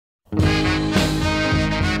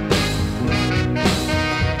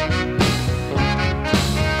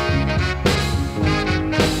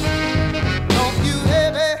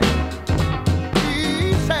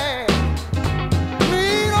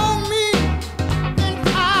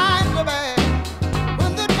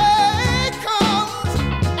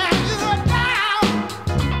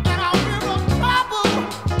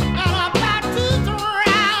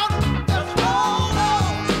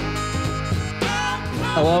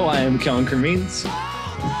Hello, I am Kellen Cremines.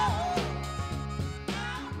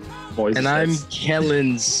 And I'm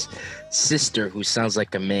Kellen's sister, who sounds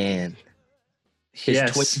like a man.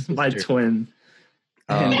 Yes, my twin.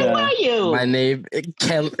 And, Who are you? My name's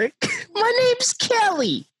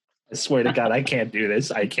Kelly. I swear to God, I can't do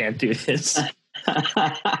this.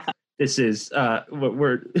 This is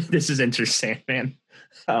this is interesting, man.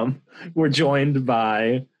 We're joined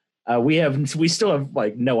by we still have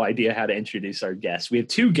like no idea how to introduce our guests. We have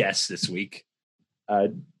two guests this week.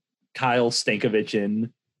 Kyle Stankovich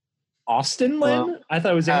and Austin Lehn. Well, I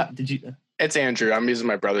thought it was did you? It's Andrew. I'm using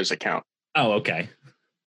my brother's account. Oh, okay.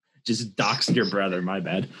 Just doxed your brother. My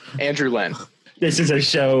bad. Andrew Lehn. This is a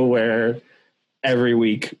show where every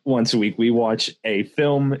week, once a week, we watch a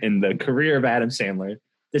film in the career of Adam Sandler,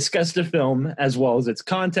 discuss the film as well as its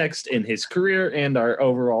context in his career and our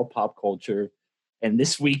overall pop culture. And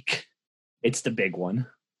this week, it's the big one.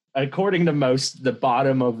 According to most, the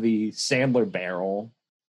bottom of the Sandler barrel,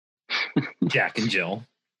 Jack and Jill.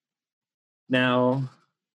 Now,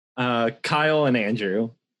 Kyle and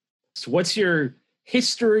Andrew, so what's your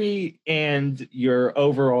history and your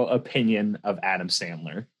overall opinion of Adam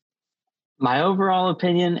Sandler? My overall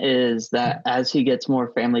opinion is that as he gets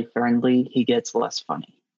more family friendly, he gets less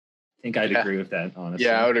funny. I think I'd agree with that, honestly.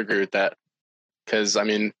 Yeah, I would agree with that. Because, I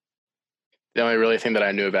mean, the only really thing that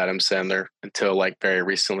I knew of Adam Sandler until like very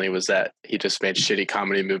recently was that he just made shitty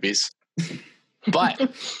comedy movies.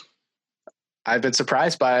 But I've been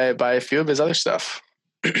surprised by a few of his other stuff.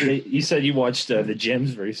 You said you watched The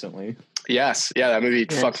Gems recently. Yes. Yeah, that movie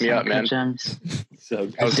fucked me up, man. Gems. So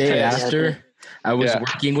The day after, I was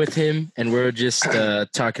working with him, and we were just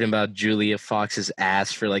talking about Julia Fox's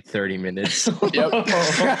ass for like 30 minutes. Yep.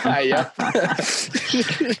 Yep.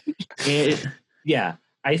 Yeah.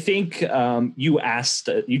 I think you asked,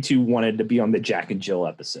 you two wanted to be on the Jack and Jill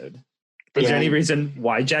episode. Is there any reason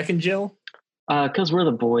why Jack and Jill? Because we're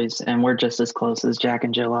the boys, and we're just as close as Jack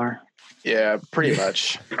and Jill are. Yeah, pretty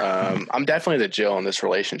much. I'm definitely the Jill in this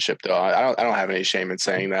relationship, though. I don't have any shame in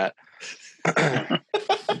saying that.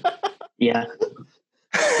 Yeah.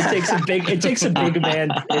 It takes a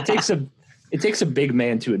big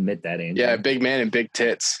man to admit that, Andrew. Yeah, big man and big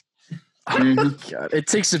tits. God, it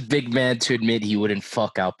takes a big man to admit he wouldn't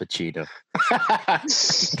fuck Al Pacino.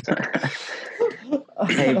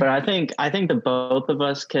 Hey, but I think the both of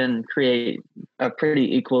us can create a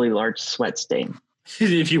pretty equally large sweat stain.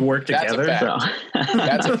 If you work together.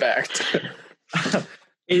 That's a fact.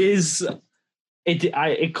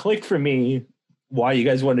 It clicked for me why you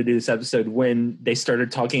guys wanted to do this episode when they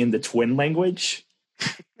started talking in the twin language,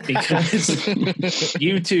 because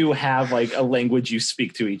you two have like a language you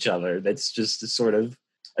speak to each other that's just a sort of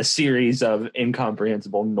a series of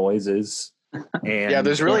incomprehensible noises. And yeah,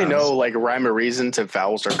 there's really no like rhyme or reason to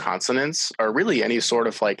vowels or consonants or really any sort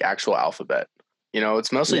of like actual alphabet. You know,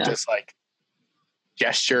 it's mostly just like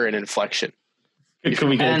gesture and inflection. Can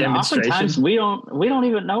we get a demonstration? Oftentimes we don't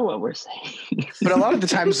even know what we're saying. But a lot of the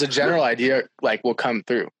times the general idea like will come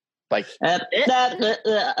through. Like yeah,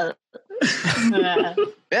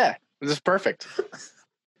 this is perfect.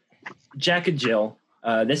 Jack and Jill.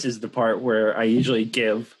 This is the part where I usually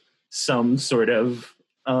give some sort of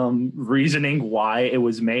reasoning why it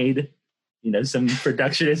was made, you know, some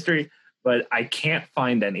production history, but I can't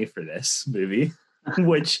find any for this movie,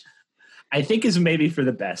 which I think is maybe for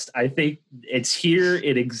the best. I think it's here,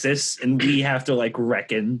 it exists, and we have to like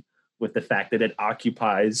reckon with the fact that it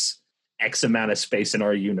occupies X amount of space in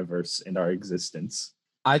our universe, in our existence.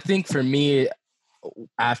 I think for me,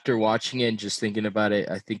 after watching it and just thinking about it,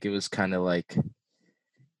 I think it was kind of like,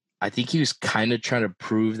 I think he was kind of trying to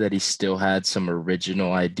prove that he still had some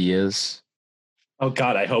original ideas. Oh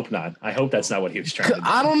God, I hope not. I hope that's not what he was trying to do.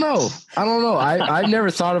 I don't know. I've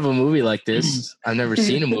never thought of a movie like this. I've never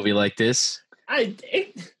seen a movie like this.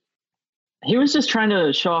 He was just trying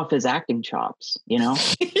to show off his acting chops, you know,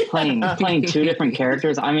 playing two different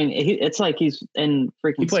characters. I mean, it's like he's in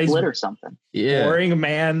freaking Split or something. Yeah, boring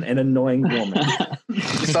man and annoying woman.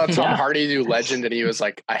 He saw Tom Hardy do Legend, and he was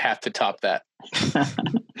like, "I have to top that."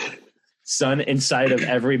 Son, inside of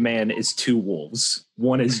every man is two wolves.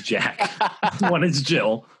 One is Jack. One is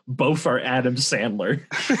Jill. Both are Adam Sandler.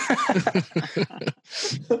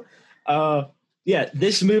 Yeah,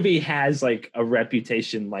 this movie has like a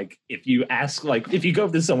reputation. Like if you go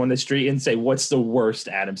up to someone on the street and say, what's the worst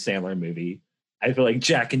Adam Sandler movie? I feel like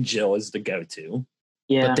Jack and Jill is the go-to.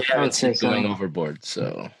 Yeah, but they haven't seen Going Overboard,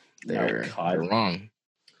 so they're wrong.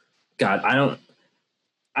 God,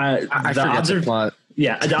 I forget the plot.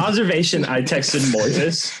 Yeah, the observation I texted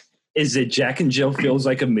Moses is that Jack and Jill feels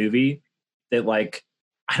like a movie that like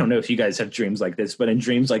I don't know if you guys have dreams like this, but in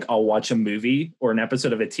dreams, like I'll watch a movie or an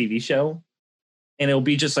episode of a TV show and it'll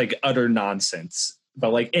be just like utter nonsense.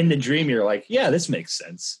 But like in the dream, you're like, yeah, this makes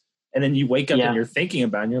sense. And then you wake up and you're thinking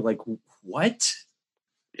about it and you're like, what?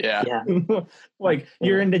 Yeah. Like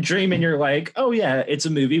you're in the dream and you're like, oh yeah, it's a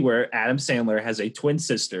movie where Adam Sandler has a twin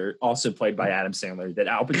sister, also played by Adam Sandler, that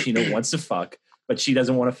Al Pacino wants to fuck, but she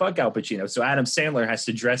doesn't want to fuck Al Pacino. So Adam Sandler has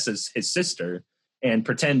to dress as his sister and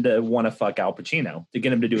pretend to want to fuck Al Pacino to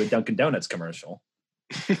get him to do a Dunkin' Donuts commercial.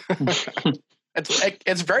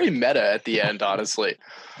 It's very meta at the end, honestly.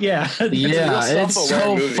 Yeah. It's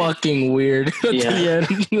so fucking weird at the end.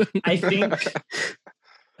 I think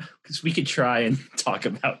because we could try and talk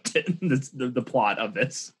about the plot of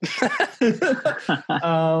this.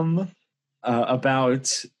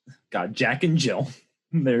 About Jack and Jill.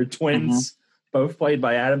 They're twins, both played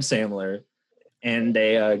by Adam Sandler, and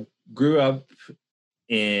they grew up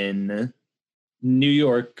in New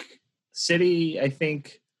York City, I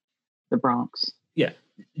think. The Bronx. Yeah.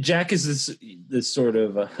 Jack is this sort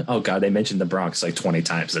of they mentioned the Bronx like 20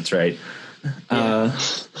 times. That's right. Yeah.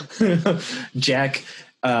 Jack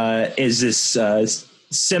is this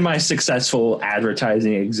semi-successful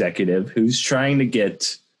advertising executive who's trying to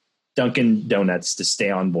get Dunkin' Donuts to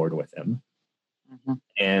stay on board with him.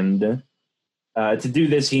 And to do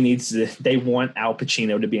this, they want Al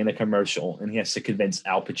Pacino to be in a commercial, and he has to convince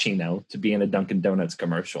Al Pacino to be in a Dunkin' Donuts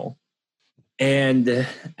commercial. And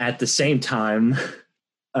at the same time,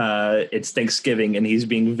 it's Thanksgiving, and he's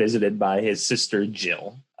being visited by his sister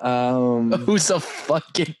Jill, who's a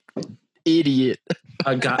fucking idiot,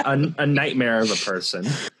 a nightmare of a person.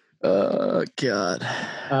 Oh God!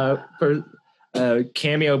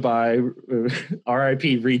 Cameo by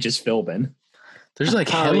R.I.P. Regis Philbin. There's like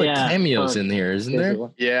hella cameos in here, isn't there?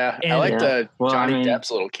 Yeah, I like Johnny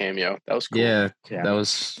Depp's little cameo. That was cool. Yeah, that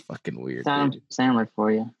was fucking weird. Adam Sandler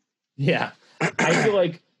for you. Yeah, I feel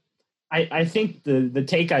like I think the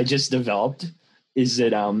take I just developed is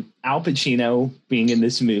that Al Pacino being in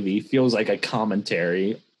this movie feels like a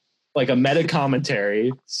commentary, like a meta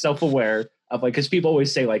commentary, self-aware of like, because people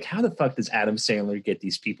always say like, how the fuck does Adam Sandler get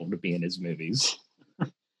these people to be in his movies?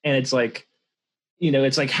 And it's like,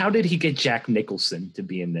 it's like, how did he get Jack Nicholson to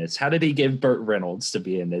be in this? How did he get Burt Reynolds to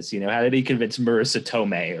be in this? How did he convince Marissa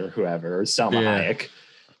Tomei or whoever, or Salma Hayek?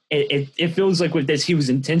 It feels like with this, he was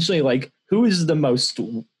intentionally like, who is the most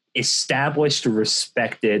established,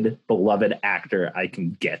 respected, beloved actor I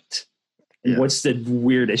can get? And what's the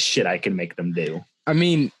weirdest shit I can make them do? I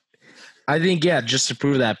mean, I think, just to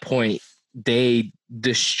prove that point, they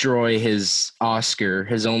destroy his Oscar,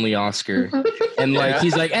 his only Oscar. And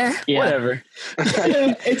he's like, whatever.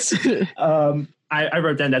 It's I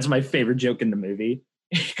wrote down that's my favorite joke in the movie.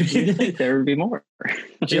 There would be more.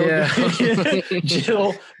 Jill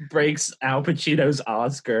breaks Al Pacino's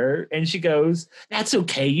Oscar and she goes, "That's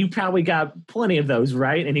okay. You probably got plenty of those,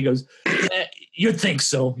 right?" And he goes, "You think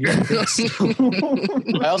so?"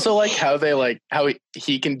 I also like how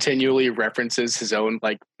he continually references his own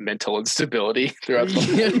mental instability throughout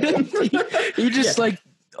the He just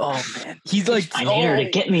oh man, he's like, I'm here to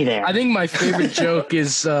get me there. I think my favorite joke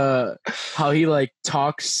is how he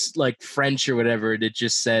talks French or whatever, and it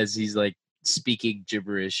just says he's speaking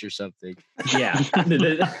gibberish or something. Yeah.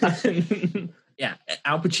 Yeah.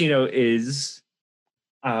 Al Pacino is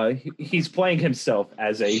he's playing himself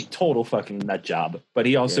as a total fucking nut job, but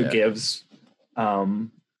he also gives an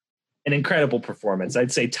incredible performance.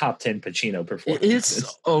 I'd say top 10 Pacino performance.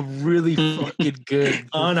 It's a really fucking good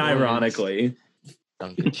unironically.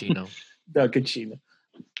 Dunkin'.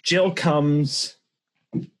 Jill comes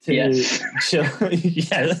to Jill.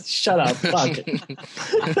 Yeah, shut up. Fuck.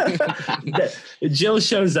 Jill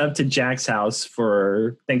shows up to Jack's house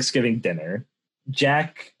for Thanksgiving dinner.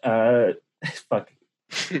 Jack shows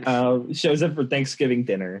up for Thanksgiving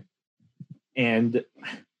dinner. And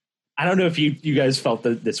I don't know if you guys felt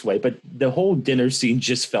this way, but the whole dinner scene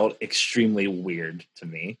just felt extremely weird to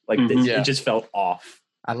me. It just felt off.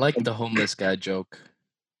 I like the homeless guy joke.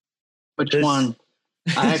 Which one?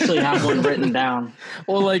 I actually have one written down.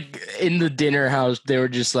 Well, in the dinner house, they were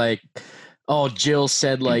just Jill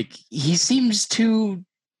said he seems too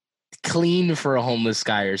clean for a homeless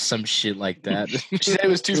guy or some shit like that. She said it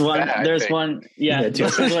was too fat. There's one. Yeah,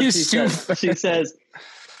 this is what she says. She says,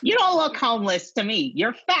 "You don't look homeless to me.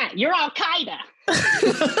 You're fat. You're Al Qaeda."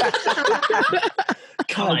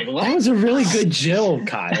 God, that was a really good Jill,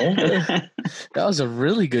 Kyle. That was a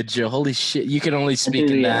really good Jill. Holy shit! You can only speak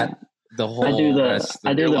in that. The whole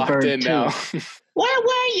I do the bird too. Now. Where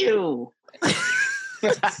were you?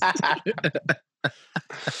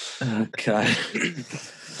 Oh God.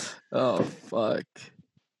 Oh fuck.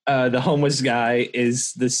 The homeless guy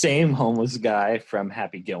is the same homeless guy from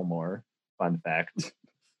Happy Gilmore. Fun fact.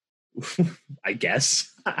 I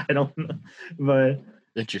guess. I don't know. But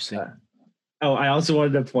Interesting. I also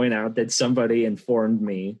wanted to point out that somebody informed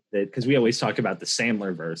me that, because we always talk about the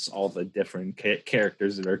Sandler verse, all the different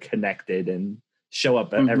characters that are connected and show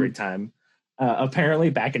up every time.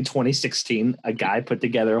 Apparently, back in 2016, a guy put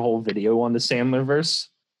together a whole video on the Sandler verse.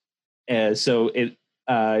 So it,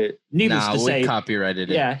 needless to say,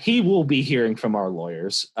 copyrighted it. Yeah, he will be hearing from our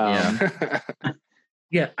lawyers.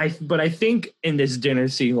 Yeah, but I think in this dinner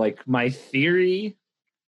scene, like, my theory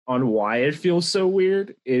on why it feels so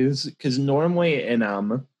weird is because normally in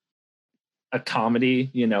a comedy,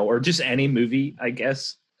 you know, or just any movie, I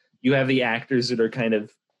guess, you have the actors that are kind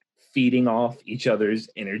of feeding off each other's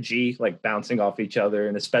energy, like bouncing off each other,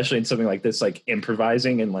 and especially in something like this, like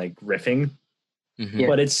improvising and like riffing. Mm-hmm.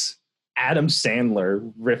 But it's Adam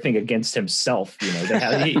Sandler riffing against himself. You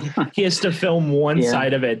know, he has to film one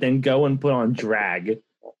side of it, then go and put on drag,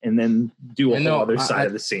 and then do a whole other side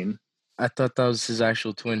of the scene. I thought that was his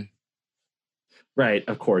actual twin. Right,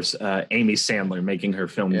 of course. Amy Sandler making her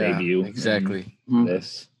film debut. Exactly.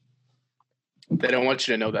 This. They don't want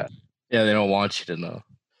you to know that. Yeah, they don't want you to know.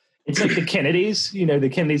 It's like the Kennedys. You know, the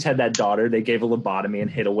Kennedys had that daughter. They gave a lobotomy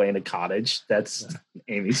and hid away in a cottage. That's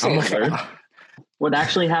Amy Sandler. What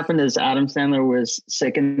actually happened is Adam Sandler was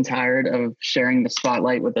sick and tired of sharing the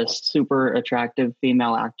spotlight with a super attractive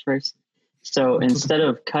female actress. So instead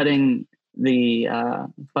of cutting the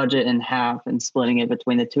budget in half and splitting it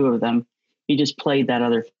between the two of them, he just played that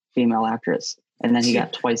other female actress, and then he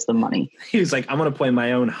got twice the money. He was like, I'm going to play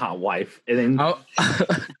my own hot wife. And then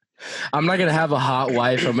I'm not going to have a hot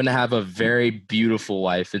wife. I'm going to have a very beautiful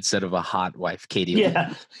wife instead of a hot wife, Katie.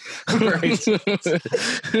 Yeah. Right.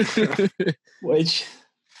 Which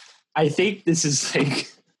I think this is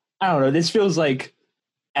like, I don't know, this feels like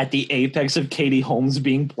at the apex of Katie Holmes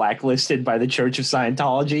being blacklisted by the Church of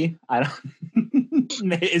Scientology. I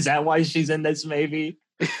don't. Is that why she's in this? Maybe.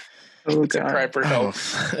 Oh, it's a cry for help.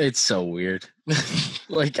 It's so weird.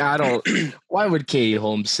 Like, I don't. Why would Katie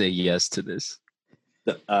Holmes say yes to this?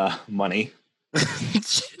 Money.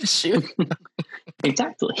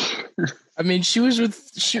 Exactly. I mean, she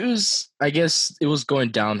was. I guess it was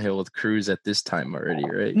going downhill with Cruise at this time already,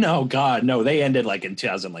 right? No, God, no. They ended like in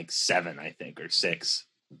 2007, I think, or 6.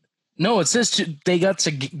 No, it says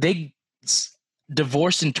they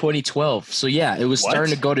divorced in 2012. So yeah, it was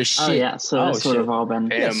starting to go to shit. Oh yeah, so this would have all been.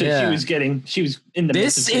 Yeah, so she was in the.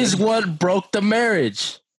 This is what broke the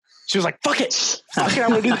marriage. She was like, "Fuck it, I'm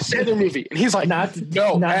gonna do the Sandler movie," and he's like,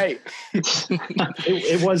 "Hey."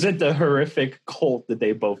 It wasn't the horrific cult that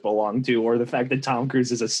they both belonged to, or the fact that Tom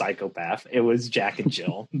Cruise is a psychopath. It was Jack and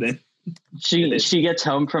Jill. She gets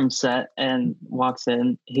home from set and walks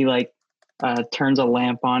in. He turns a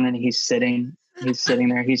lamp on and he's sitting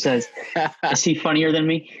there. He says, "Is he funnier than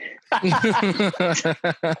me?"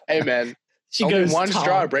 Hey man. She Only goes, one Tom.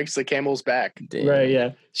 straw breaks the camel's back. Damn. Right,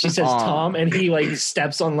 yeah. She says Tom, and he like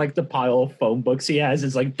steps on like the pile of phone books he has.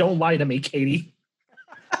 It's like, don't lie to me, Katie.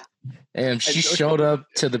 And she showed up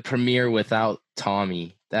to the premiere without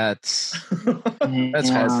Tommy. That's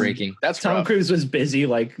heartbreaking. That's Tom rough. Cruise was busy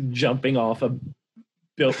like jumping off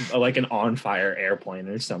like an on fire airplane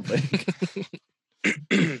or something.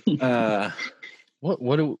 What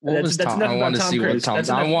was Tom? I want to see what Tom.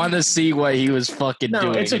 I want to see what he was fucking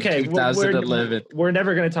doing. It's okay. In 2011. We're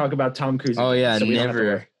never going to talk about Tom Cruise. Oh yeah, so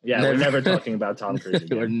never. Yeah, we're never talking about Tom Cruise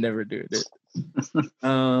again. We're never doing it.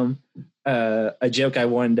 A joke I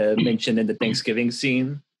wanted to mention in the Thanksgiving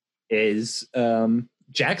scene is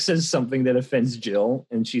Jack says something that offends Jill,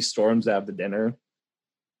 and she storms out of the dinner.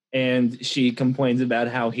 And she complains about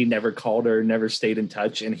how he never called her, never stayed in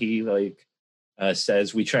touch, and he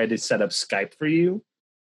says, "We tried to set up Skype for you."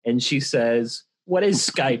 And she says, "What is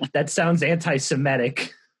Skype? That sounds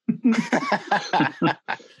anti-Semitic."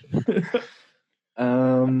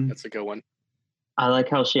 That's a good one. I like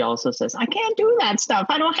how she also says, "I can't do that stuff.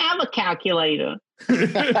 I don't have a calculator."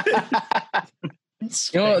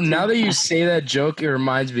 Now that you say that joke, it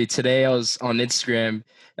reminds me. Today I was on Instagram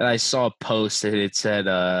and I saw a post and it said,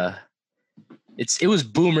 it was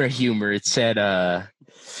boomer humor. It said, "I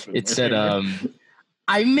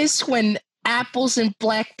miss when apples and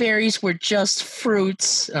blackberries were just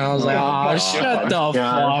fruits." And I was like, "Oh, shut the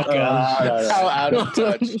fuck up!" How out of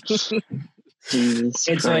touch. Jesus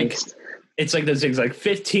It's Christ. It's like those things. Like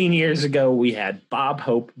 15 years ago, we had Bob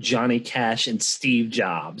Hope, Johnny Cash, and Steve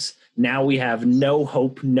Jobs. Now we have no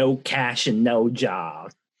hope, no cash, and no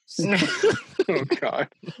jobs. Oh God.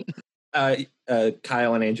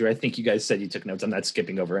 Kyle and Andrew, I think you guys said you took notes. I'm not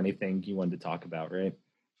skipping over anything you wanted to talk about, right?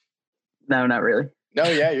 No, not really. No,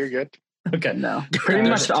 yeah, you're good. Okay. No, pretty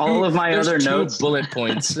much all of my other notes. Bullet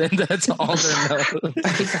points, and that's all their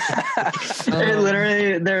notes.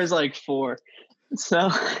 Literally, there's like 4. So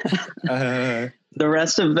the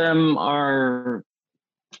rest of them are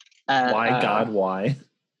why God why?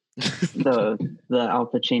 the Al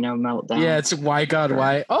Pacino meltdown. Yeah, it's why God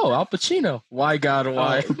why. Oh, Al Pacino. Why God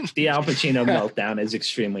why? The Al Pacino meltdown is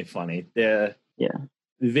extremely funny. The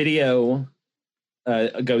video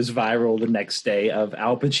goes viral the next day of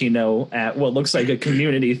Al Pacino at what looks like a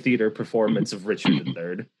community theater performance of Richard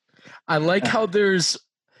III. I like how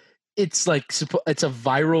it's like it's a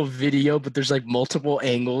viral video, but there's like multiple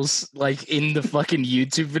angles like in the fucking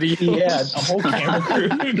YouTube video. Yeah, a whole camera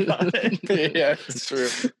crew got it. Yeah, it's true.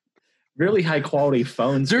 Really high quality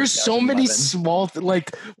phones. There's so many small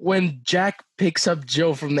like when Jack picks up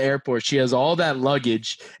Jill from the airport, she has all that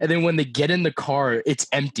luggage, and then when they get in the car, it's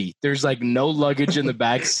empty. There's like no luggage in the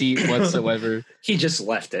back seat whatsoever. He just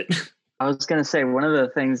left it. I was gonna say one of the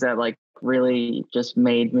things that like really just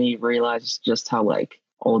made me realize just how like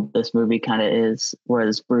old this movie kind of is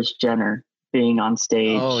was Bruce Jenner being on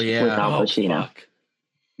stage with Al Pacino.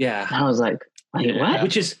 Yeah, I was like what?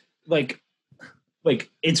 Which is like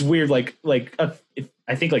it's weird. I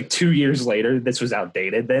think like 2 years later, this was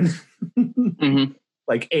outdated then. Mm-hmm.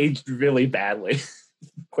 Like aged really badly.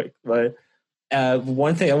 Quick, but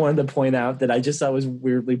one thing I wanted to point out that I just thought was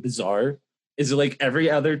weirdly bizarre is that, like, every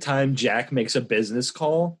other time Jack makes a business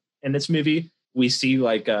call in this movie, we see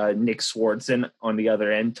like Nick Swartzen on the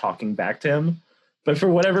other end talking back to him. But for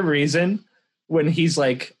whatever reason, when he's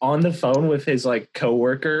like on the phone with his like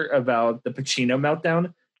coworker about the Pacino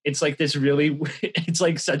meltdown, it's like this really, it's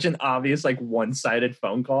like such an obvious, like one-sided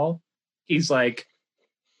phone call. He's like,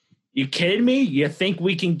 "You kidding me? You think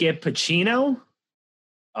we can get Pacino?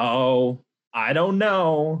 Oh, I don't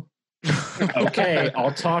know. Okay,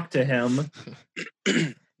 I'll talk to him."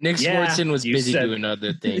 Nick Swartzen was busy doing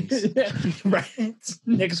other things. Right.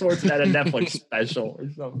 Nick Swartzen had a Netflix special or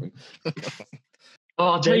something. Oh,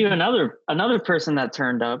 I'll tell you another person that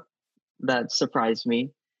turned up that surprised me.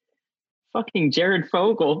 Fucking Jared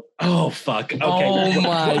Fogle. Oh, fuck. Okay. Oh,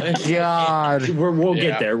 my God. We'll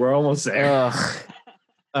get there. We're almost there.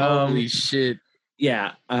 Holy shit.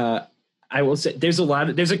 Yeah. I will say there's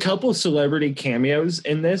a couple celebrity cameos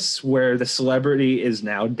in this where the celebrity is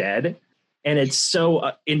now dead. And it's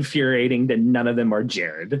so infuriating that none of them are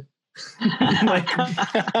Jared. Like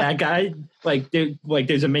that guy,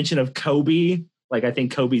 there's a mention of Kobe. Like, I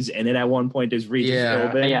think Kobe's in it at one point. There's Regis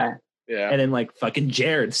Philbin. Yeah. And then like fucking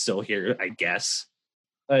Jared's still here, I guess.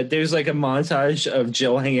 There's like a montage of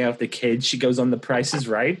Jill hanging out with the kids. She goes on The Price is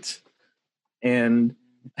Right. And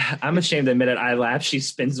I'm ashamed to admit it. I laugh. She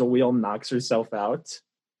spins the wheel and knocks herself out.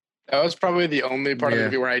 That was probably the only part of the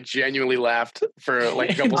movie where I genuinely laughed for like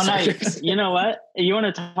a couple seconds. You know what? You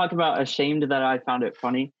want to talk about ashamed that I found it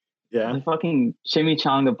funny? Yeah. The fucking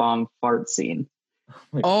chimichanga bomb fart scene.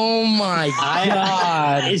 Oh my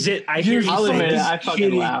God. Is it? I hear I'll you admit say it, I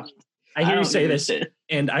fucking laughed. I hear you say this,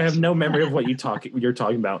 and I have no memory of what you're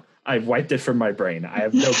talking about. I've wiped it from my brain. I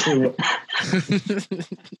have no clue.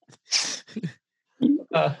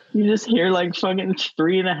 You just hear like fucking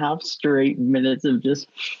 3.5 straight minutes of just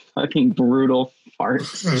fucking brutal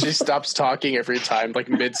farts. She stops talking every time, like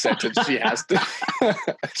mid-sentence. She has to.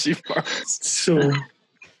 She farts. So,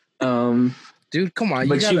 dude, come on.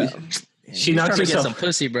 But she knocks herself. To get some herself.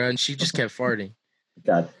 pussy, bro, and she just kept farting.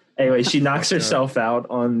 God. Anyway, she knocks herself out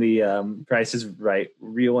on the Price is Right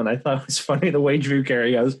reel, and I thought it was funny the way Drew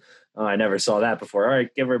Carey goes, "Oh, I never saw that before. All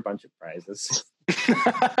right, give her a bunch of prizes."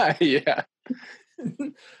 Yeah.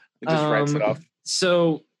 It just writes it off.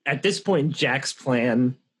 So at this point, Jack's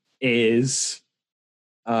plan is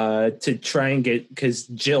to try and get, because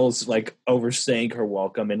Jill's like overstaying her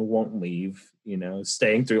welcome and won't leave,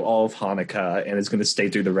 staying through all of Hanukkah and is going to stay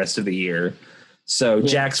through the rest of the year. So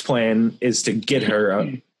Jack's plan is to get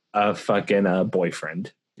her a fucking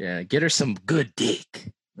boyfriend. Yeah, get her some good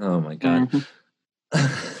dick. Oh my God. Mm-hmm.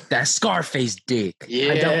 That Scarface dick.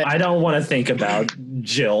 Yeah. I don't want to think about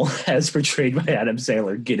Jill as portrayed by Adam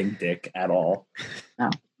Sandler getting dick at all. No.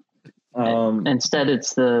 Instead,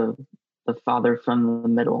 it's the father from the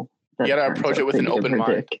middle. You gotta approach it with an open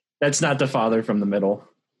mind. Dick. That's not the father from the middle.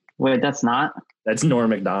 Wait, that's not? That's Norm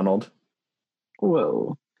Macdonald.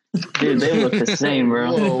 Whoa. Dude, they look the same,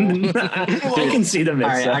 bro. I can see the mix.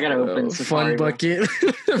 All right, I gotta open Fun Bucket.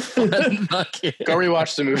 Fun Bucket. Go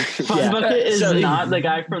rewatch the movie. Fun Bucket is not the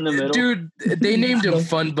guy from the middle. Dude, they named him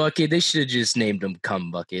Fun Bucket. They should have just named him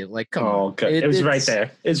Cum Bucket. Like, come on. Okay. It was right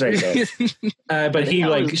there. It's right there. But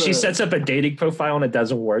she sets up a dating profile and it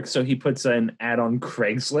doesn't work. So he puts an ad on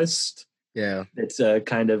Craigslist. Yeah. It's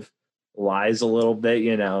kind of lies a little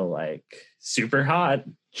bit, like super hot.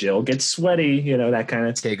 Jill gets sweaty, that kind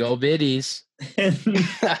of Take old biddies.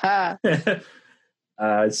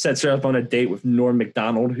 Sets her up on a date with Norm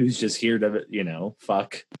Macdonald, who's just here to,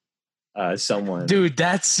 fuck someone. Dude,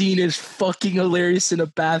 that scene is fucking hilarious in a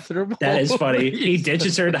bathroom. That is funny. He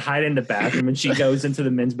ditches her to hide in the bathroom, and she goes into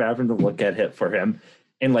the men's bathroom to look at it for him.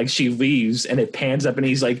 And like she leaves, and it pans up, and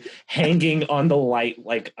he's like hanging on the light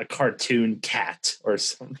like a cartoon cat or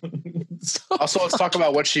something. Also, let's talk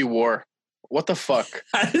about what she wore. What the fuck?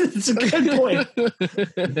 It's a good point.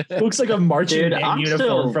 Looks like a marching band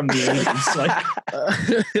uniform from the 80s. Like,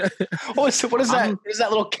 what is that? What is that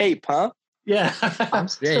little cape, huh? Yeah. I'm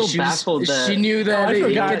still baffled that she knew that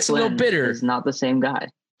it gets a little bitter. Is not the same guy.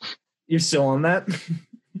 You're still on that?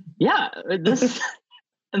 Yeah. This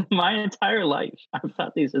my entire life, I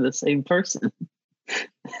thought these are the same person.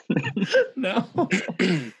 No.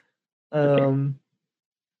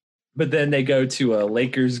 But then they go to a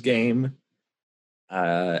Lakers game.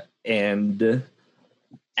 And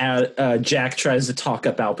Jack tries to talk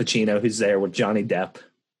up Al Pacino, who's there with Johnny Depp.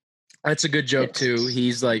 That's a good joke too.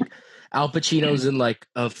 He's like, Al Pacino's in like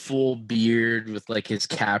a full beard with like his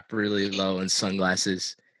cap really low and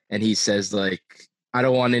sunglasses, and he says like, I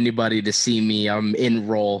don't want anybody to see me, I'm in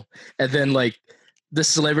role. And then like the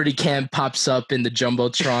celebrity cam pops up in the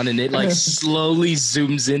Jumbotron, and it like slowly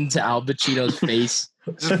zooms into Al Pacino's face.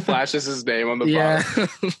 Just flashes his name on the bottom.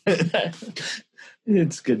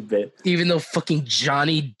 It's a good bit. Even though fucking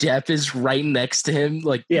Johnny Depp is right next to him,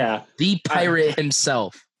 like the pirate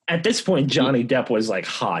himself. At this point, Johnny Depp was like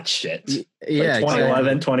hot shit. Yeah, like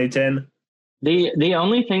 2011, 2010. The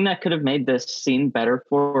only thing that could have made this scene better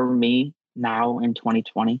for me now in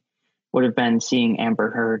 2020 would have been seeing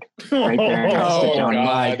Amber Heard right there next to Johnny.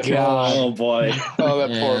 My God. Oh boy. Oh,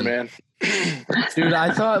 that poor man. Dude,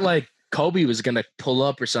 I thought like Kobe was gonna pull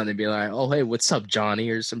up or something and be like, "Oh, hey, what's up, Johnny?"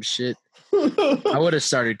 or some shit. I would have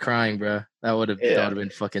started crying, bro. That would have been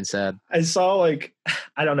fucking sad. I saw like,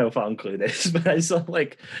 I don't know if I'll include this, but I saw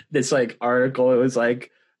like this like article. It was like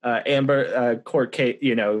Amber court case,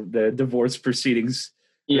 the divorce proceedings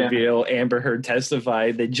reveal Amber Heard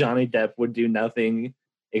testified that Johnny Depp would do nothing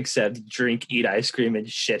except drink, eat ice cream, and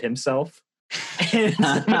shit himself.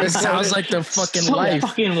 It sounds like the fucking life.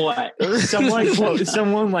 Fucking what? Someone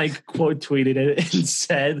quote tweeted it and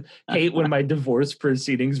said, "Hate when my divorce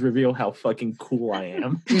proceedings reveal how fucking cool I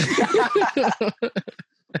am."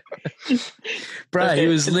 Bro, he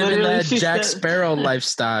was living that Jack Sparrow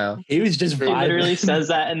lifestyle. He was just vibing. He literally says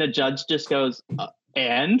that, and the judge just goes,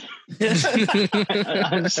 and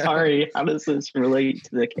I'm sorry, how does this relate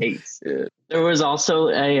to the case? There was also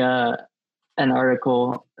an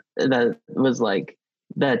article that was like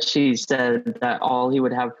that she said that all he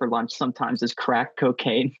would have for lunch sometimes is crack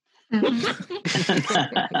cocaine. God,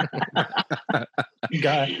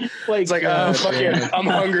 it's like, fucking, I'm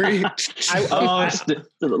hungry.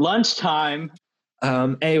 It's lunchtime.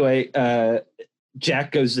 Anyway,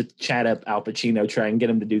 Jack goes to chat up Al Pacino, try and get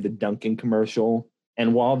him to do the Dunkin' commercial.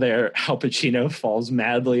 And while there, Al Pacino falls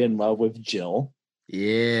madly in love with Jill.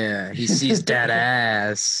 Yeah, he sees that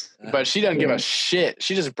ass. But she doesn't give a shit.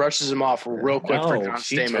 She just brushes him off real quick for John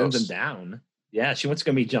she Stamos. Turns him down. Yeah, she wants to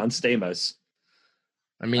go meet John Stamos.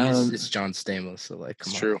 I mean, it's John Stamos, so like,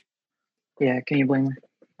 come on. True. Yeah, can you blame her?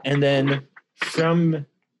 And then from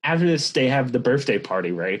after this, they have the birthday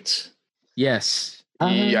party, right? Yes.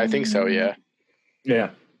 I think so, yeah.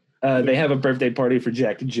 Yeah. They have a birthday party for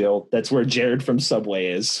Jack and Jill. That's where Jared from Subway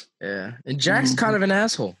is. Yeah. And Jack's kind of an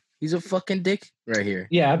asshole. He's a fucking dick right here.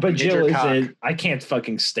 Yeah, but Jill is I can't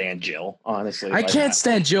fucking stand Jill, honestly. I can't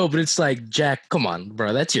stand Jill, but it's like, Jack, come on,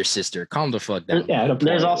 bro. That's your sister. Calm the fuck down. Yeah,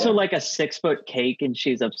 there's also like a 6-foot cake, and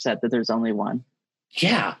she's upset that there's only one.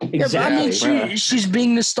 Yeah, exactly. Yeah, I mean, she's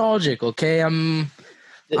being nostalgic, okay?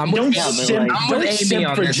 Don't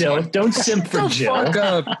simp for Jill. Don't simp for Jill. Fuck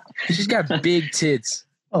up. She's got big tits.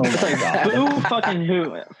 Oh my God.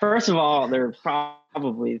 Who? First of all, they're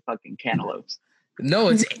probably fucking cantaloupes. No,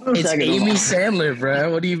 it's Amy Sandler,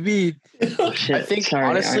 bro. What do you mean? Oh, shit. I think Sorry,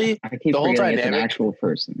 honestly, I keep the whole dynamic, dynamic, an actual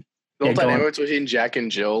person. The whole dynamic between Jack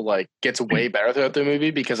and Jill like gets way better throughout the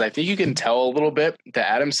movie because I think you can tell a little bit that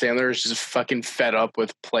Adam Sandler is just fucking fed up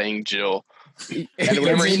with playing Jill. And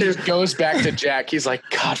whenever he goes back to Jack, he's like,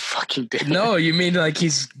 God fucking damn it. No, you mean like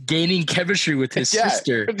he's gaining chemistry with his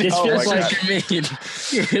sister. This feels like you mean.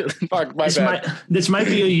 Fuck, my bad. This might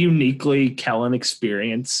be a uniquely Kellen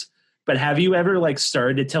experience, but have you ever like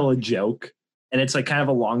started to tell a joke and it's like kind of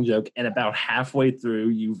a long joke and about halfway through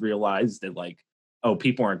you realize that like, oh,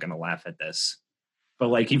 people aren't going to laugh at this. But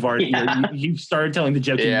like you've already you've started telling the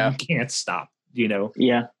joke and you can't stop,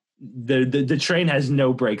 Yeah. the train has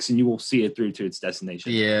no brakes and you will see it through to its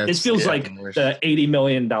destination. Yeah, this feels like the $80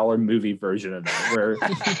 million movie version of that, where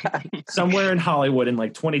somewhere in Hollywood in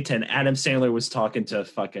like 2010, Adam Sandler was talking to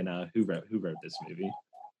fucking who wrote this movie,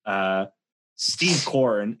 Steve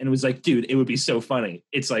Corn, and was like, dude, it would be so funny.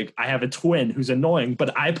 It's like, I have a twin who's annoying,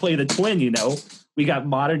 but I play the twin. We got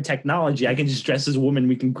modern technology. I can just dress as a woman.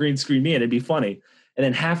 We can green screen me, and it'd be funny. And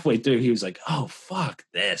then halfway through, he was like, oh fuck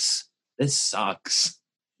this sucks.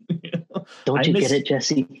 Don't you get it,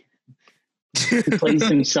 Jesse? He plays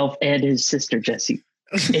himself and his sister, Jesse.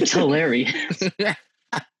 It's hilarious.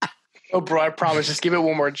 Oh, bro, I promise. Just give it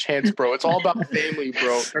one more chance, bro. It's all about family,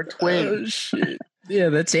 bro. They're twins. Oh, shit. Yeah,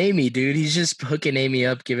 that's Amy, dude. He's just hooking Amy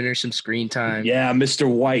up, giving her some screen time. Yeah, Mr.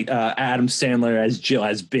 White, Adam Sandler as Jill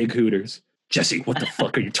has big hooters. Jesse, what the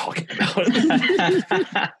fuck are you talking about?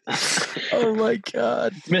 Oh my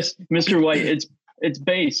god, Mr. White, it's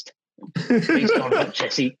based on what,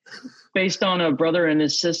 Jesse? Based on a brother and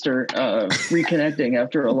his sister reconnecting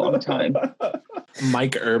after a long time.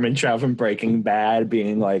 Mike Ehrmantraut from Breaking Bad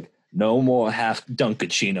being like, no more half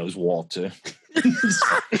Dunkachinos, Walter.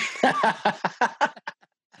 I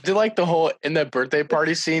did like the whole, in the birthday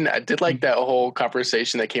party scene, I did like that whole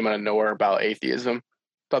conversation that came out of nowhere about atheism.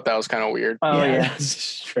 Thought that was kind of weird. Oh, yeah. That's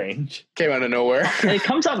strange. Came out of nowhere. It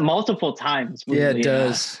comes up multiple times. Yeah, it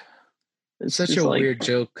does. It's such a weird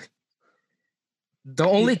joke. The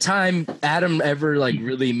only time Adam ever like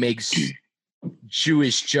really makes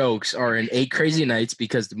Jewish jokes are in 8 Crazy Nights,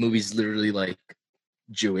 because the movie's literally like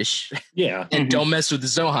Jewish. Yeah. And Don't Mess with the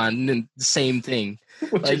Zohan, and the same thing.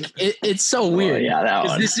 Like it's so weird. Yeah, that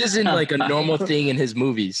one. This isn't like a normal thing in his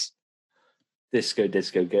movies. Disco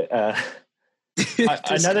good.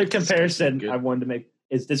 Another comparison I wanted to make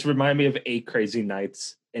is this remind me of 8 Crazy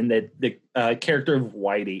Nights, and that the character of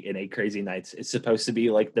Whitey in 8 Crazy Nights is supposed to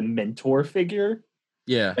be like the mentor figure.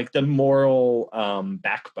 Yeah. Like the moral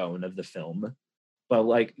backbone of the film. But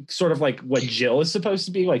like sort of like what Jill is supposed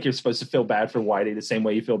to be. Like you're supposed to feel bad for Whitey the same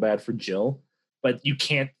way you feel bad for Jill. But you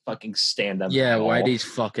can't fucking stand up. Yeah, Whitey's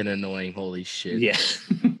fucking annoying. Holy shit. Yeah.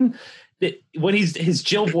 When his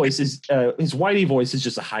Jill voice is his Whitey voice is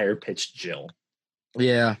just a higher pitched Jill.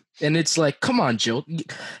 Yeah. And it's like, come on, Jill.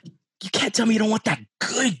 You can't tell me you don't want that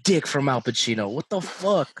good dick from Al Pacino. What the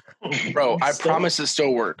fuck? Bro, I promise it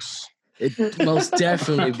still works. It most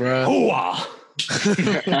definitely, bro.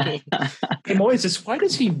 Hey, Moises, why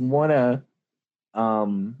does he want to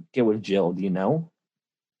get with Jill? Do you know?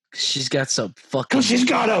 She's got some fucking. She's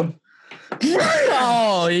got him.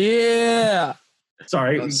 Oh yeah.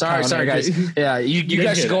 Sorry, guys. Yeah, you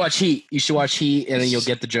guys should go watch Heat. You should watch Heat, and then you'll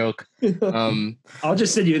get the joke. I'll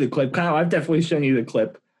just send you the clip, Kyle. I've definitely shown you the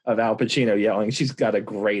clip of Al Pacino yelling, "She's got a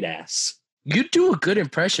great ass." You do a good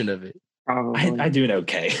impression of it. I do an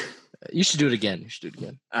okay. You should do it again.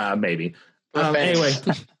 Maybe. Anyway,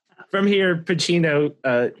 from here, Pacino.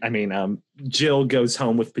 Jill goes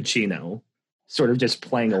home with Pacino, sort of just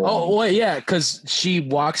playing along. Oh, well, yeah, because she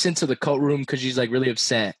walks into the coat room because she's like really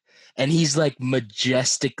upset. And he's like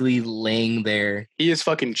majestically laying there. He is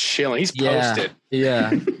fucking chilling. He's posted. Yeah.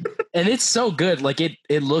 And it's so good. Like it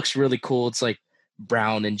looks really cool. It's like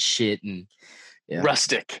brown and shit and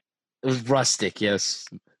rustic. It was rustic, yes.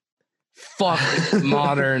 Fuck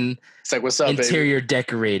modern. It's like, what's up, interior baby?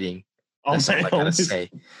 Decorating. That's all I gotta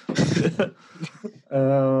say.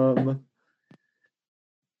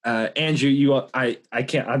 Andrew, I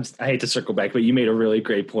hate to circle back, but you made a really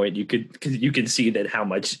great point. You can see that how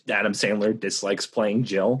much Adam Sandler dislikes playing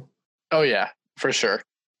Jill. Oh yeah, for sure.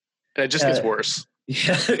 And it just gets worse.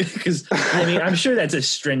 Yeah, because I'm sure that's a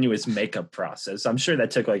strenuous makeup process. I'm sure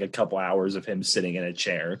that took like a couple hours of him sitting in a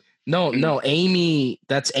chair. No, Amy.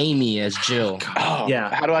 That's Amy as Jill. Oh,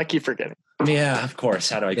 yeah. How do I keep forgetting? Yeah, of course.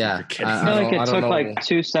 How do I keep forgetting? I feel like it took like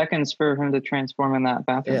 2 seconds for him to transform in that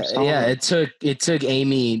bathroom. Yeah, it took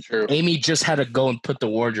Amy. True. Amy just had to go and put the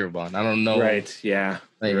wardrobe on. I don't know. Right. Yeah.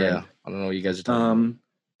 Like, right. Yeah. I don't know what you guys are talking about.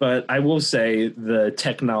 But I will say the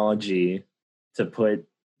technology to put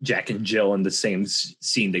Jack and Jill in the same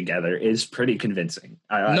scene together is pretty convincing.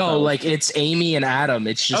 It's Amy and Adam.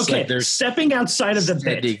 It's just okay. Like they're stepping outside of the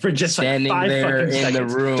bit for just standing like 5 there fucking in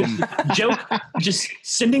seconds. the room. just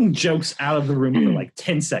sending jokes out of the room for like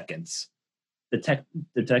 10 seconds. Putting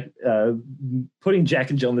Jack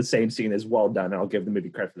and Jill in the same scene is well done. I'll give the movie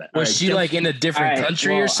credit for that. Was she like in a different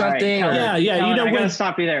country or something? Right, yeah. Kellen, I gotta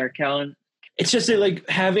stop you there, Kellen. It's just that, like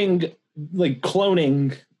having like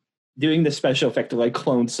cloning. Doing the special effect to like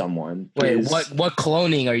clone someone. Wait, what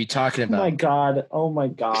cloning are you talking about? Oh my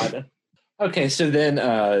god. Okay, so then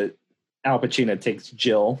Al Pacino takes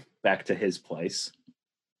Jill back to his place.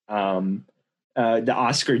 The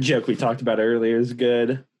Oscar joke we talked about earlier is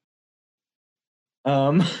good.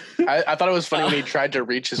 I thought it was funny when he tried to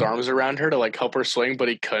reach his arms around her to like help her swing, but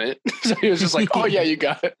he couldn't. So he was just like, "Oh yeah, you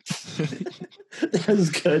got it." That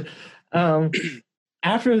was good.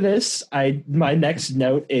 After this, my next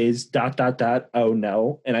note is ... Oh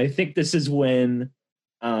no, and I think this is when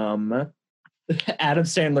Adam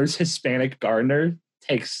Sandler's Hispanic gardener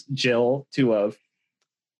takes Jill to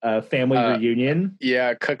a family reunion.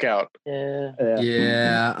 Yeah, cookout.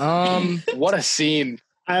 Yeah. What a scene.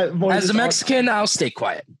 As a Mexican, I'll stay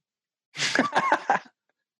quiet. I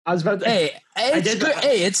was about to. Hey,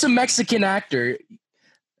 it's a Mexican actor.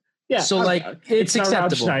 Yeah, so like it's not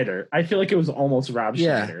acceptable. Rob Schneider. I feel like it was almost Rob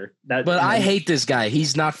Schneider. But I hate this guy.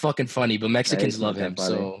 He's not fucking funny, but Mexicans love him.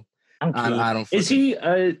 So I don't. Is he?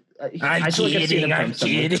 I'm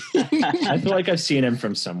kidding. I feel like I've seen him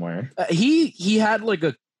from somewhere. He had like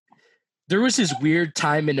there was this weird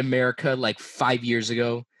time in America like 5 years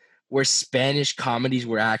ago where Spanish comedies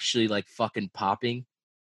were actually like fucking popping.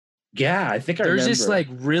 Yeah, I think there's this like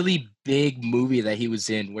really big movie that he was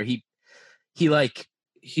in where he found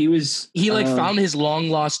his long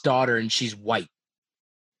lost daughter and she's white.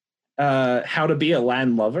 How to Be a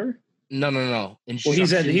Latin Lover? No. And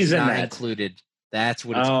he's in not that included. That's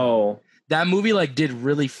what it's called. That movie like did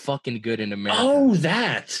really fucking good in America. Oh,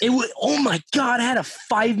 that. It was. Oh my god! It had a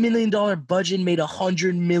 $5 million budget, and made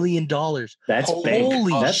 $100 million. That's big.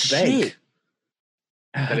 Holy That's shit! Big.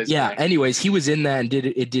 Yeah. Big. Anyways, he was in that and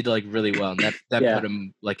did like really well. And that put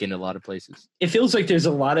him like in a lot of places. It feels like there's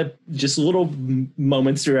a lot of just little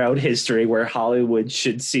moments throughout history where Hollywood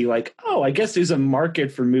should see like, oh, I guess there's a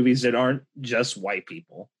market for movies that aren't just white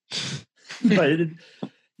people. But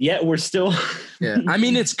yet we're still. Yeah, I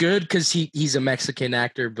mean it's good because he's a Mexican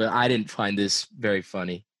actor, but I didn't find this very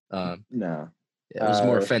funny. No, it was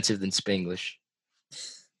more offensive than Spanglish.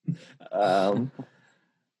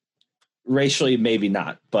 Racially, maybe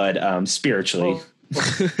not, but spiritually.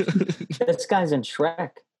 This guy's in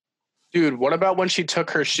Shrek. Dude, what about when she took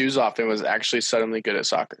her shoes off and was actually suddenly good at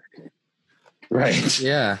soccer? Right.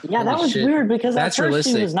 Yeah. Yeah, that was weird because that's at first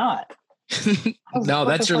realistic. She was not. No,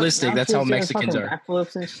 that's realistic. That's how Mexicans are.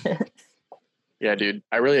 And shit. Yeah, dude.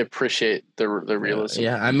 I really appreciate the realism.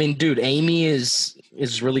 Yeah, I mean, dude, Amy is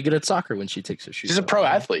really good at soccer when she takes her shoes off. She's a pro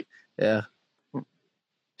athlete. Yeah.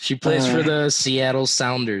 She plays for the Seattle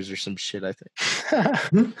Sounders or some shit, I think.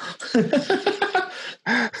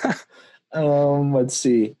 Let's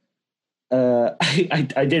see.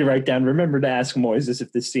 I did write down, remember to ask Moises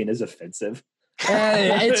if this scene is offensive.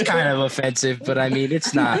 It's kind of offensive, but I mean,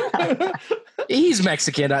 it's not. He's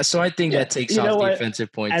Mexican, so I think that takes off the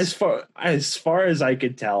offensive points. As far as I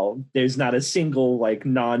could tell, there's not a single like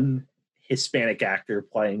non-Hispanic actor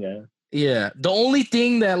playing a. Yeah, the only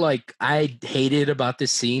thing that like I hated about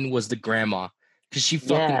this scene was the grandma because she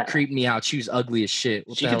fucking creeped me out. She was ugly as shit.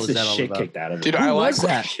 What she the hell gets is the that shit all about? kicked out of her. Dude, I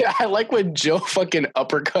like when Jill fucking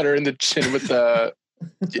uppercut her in the chin with the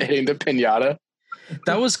hitting the pinata.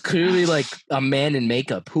 That was clearly like a man in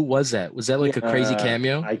makeup. Who was that? Was that like a crazy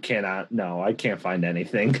cameo? I can't find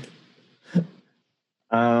anything.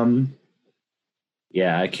 Yeah,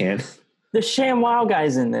 I can't. The ShamWow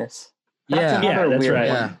guy's in this. That's right.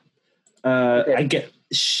 Yeah. I get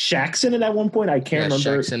Shaq's in it at one point. I can't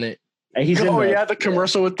remember. Shaq's in it. He's in the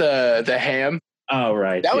commercial with the ham. Oh,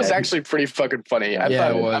 right. That was actually pretty fucking funny. I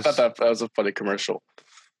thought that was a funny commercial.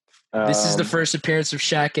 This is the first appearance of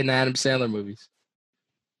Shaq in the Adam Sandler movies.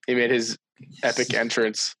 He made his epic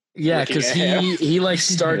entrance. Yeah, because he like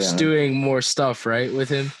starts doing more stuff, right, with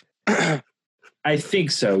him? I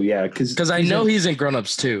think so, yeah. Because I know he's in Grown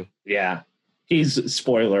Ups too. Yeah. He's,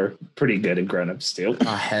 spoiler, pretty good in Grown Ups too.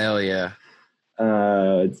 Oh, hell yeah.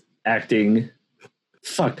 Acting.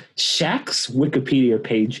 Fuck. Shaq's Wikipedia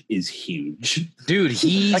page is huge. Dude,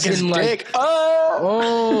 he's like his in dick. Like...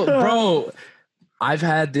 Oh, bro. I've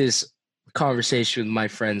had this conversation with my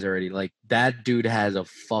friends already. Like, that dude has a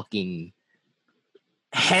fucking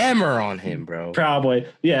hammer on him, bro. Probably.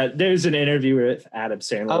 Yeah, there's an interview with Adam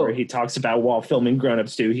Sandler where he talks about while filming Grown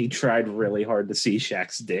Ups 2, he tried really hard to see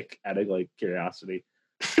Shaq's dick out of like curiosity.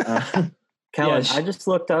 Kellen, I just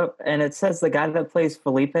looked up and it says the guy that plays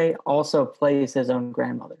Felipe also plays his own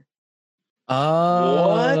grandmother.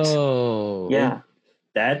 Oh. What? Yeah.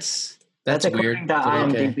 That's weird. To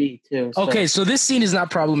IMDb too. So. Okay, so this scene is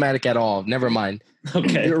not problematic at all. Never mind.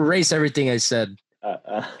 Okay. Erase everything I said.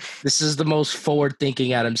 This is the most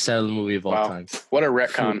forward-thinking Adam Sandler movie of all time. What a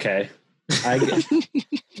retcon. Okay.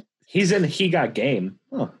 He's in He Got Game.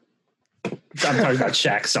 Oh. I'm talking about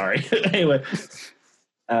Shaq, sorry. Anyway.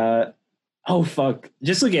 Oh, fuck.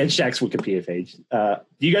 Just looking at Shaq's Wikipedia page. Do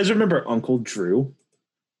you guys remember Uncle Drew?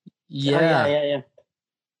 Yeah. Yeah.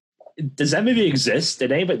 Does that movie exist?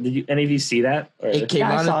 Did any of you see that? Or? It came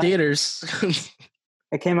out in theaters.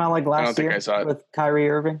 It came out like last year with Kyrie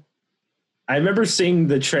Irving. I remember seeing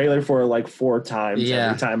the trailer for it like 4 times Yeah.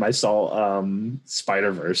 every time I saw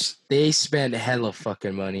Spider-Verse. They spent hella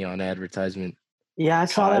fucking money on advertisement. Yeah, I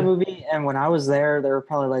saw that movie, and when I was there were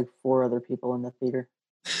probably like 4 other people in the theater.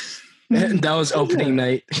 That was opening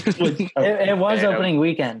night. It was opening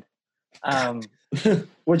weekend. What'd you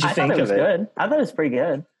I think thought it of was it? good. I thought it was pretty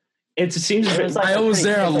good. It seems I was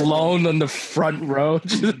there alone on the front row.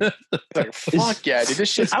 Like, fuck yeah, dude!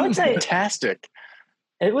 This shit's I would say fantastic.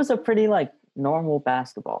 It was a pretty like normal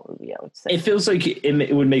basketball movie. I would say it feels like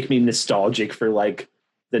it would make me nostalgic for like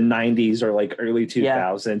the 90s or like early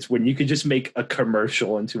 2000s when you could just make a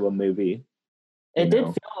commercial into a movie. It did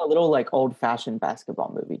feel a little like old-fashioned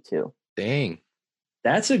basketball movie too. Dang. It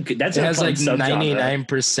has like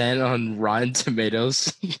 99% on Rotten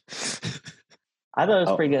Tomatoes. I thought it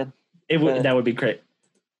was pretty good. That would be great.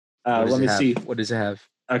 Let me see. What does it have?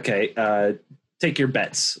 Okay. Take your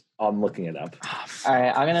bets. I'm looking it up. All right.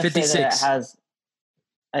 I'm going to 56. say that it has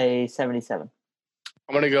a 77.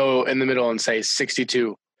 I'm going to go in the middle and say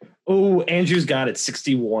 62. Oh, Andrew's got it.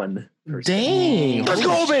 61. Dang. Let's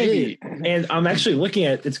go, baby. And I'm actually looking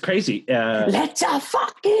at it's crazy. Let's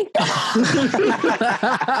fucking go.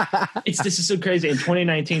 This is so crazy. In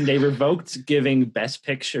 2019, they revoked giving Best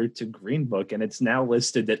Picture to Green Book, and it's now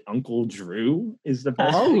listed that Uncle Drew is the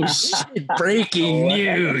best. Oh shit! Breaking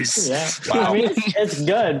news. Yeah. Wow. I mean, it's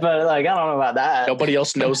good, but like I don't know about that. Nobody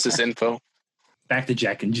else knows this info. Back to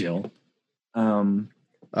Jack and Jill.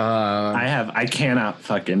 I cannot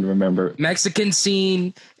fucking remember. Mexican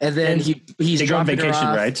scene, and then he's dropping on vacation,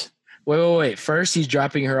 her off. right? Wait. First, he's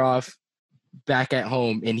dropping her off back at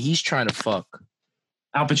home, and he's trying to fuck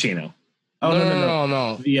Al Pacino. Oh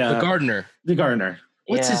no. The gardener. The gardener.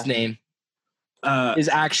 What's his name? His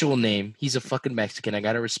actual name. He's a fucking Mexican. I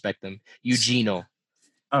gotta respect him. Eugenio.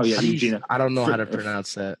 Oh yeah, Eugenio. I don't know how to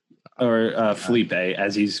pronounce that. Or Felipe,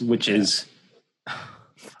 which is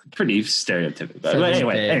pretty stereotypical. But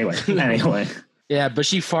anyway. Yeah, but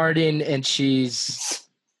she farted and she's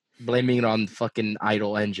blaming it on fucking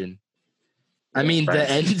idle engine. I mean, the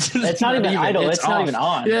engine. It's not even idle. It's not even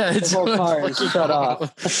on. Yeah, it's the whole car is shut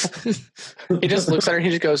off. He just looks at her and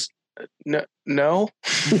he just goes, no.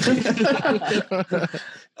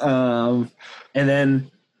 And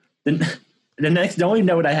then the only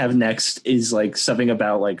note I have next is like something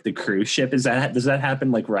about like the cruise ship. Does that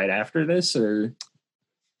happen like right after this or?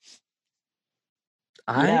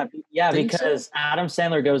 Because Adam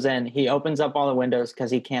Sandler goes in, he opens up all the windows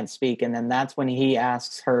because he can't speak, and then that's when he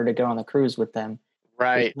asks her to go on the cruise with them.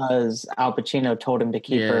 Right. Because Al Pacino told him to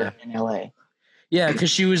keep her in LA. Yeah, because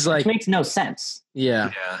she was like... Which makes no sense.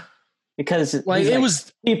 Yeah. Because like it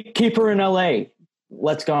was... Keep her in LA.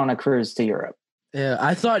 Let's go on a cruise to Europe. Yeah,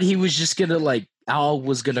 I thought he was just going to like... Al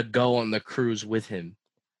was going to go on the cruise with him.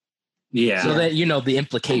 Yeah. So that, the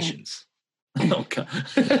implications. Oh, God.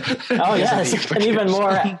 Oh, yes. An even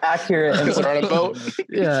more accurate. They're on a boat.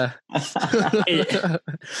 Yeah.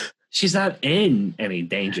 She's not in any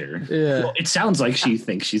danger. Yeah. Well, it sounds like she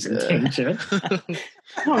thinks she's in danger.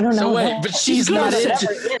 No. So wait, but she's not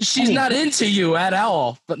into you at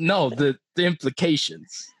all. But no, the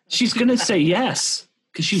implications. She's going to say yes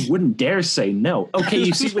because she wouldn't dare say no. Okay,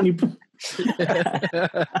 you see when you...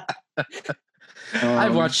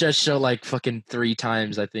 I've watched that show like fucking 3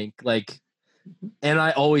 times, I think. And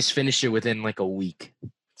I always finish it within like a week.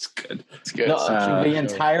 It's good. The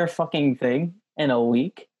entire fucking thing in a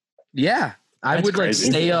week? Yeah. I would crazy.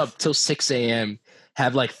 like stay up till 6 a.m.,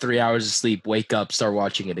 have like 3 hours of sleep, wake up, start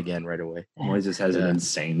watching it again right away. Moises has an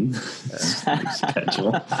insane sleep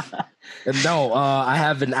schedule. No, I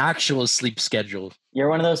have an actual sleep schedule. You're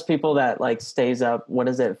one of those people that like stays up,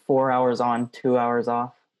 4 hours on, 2 hours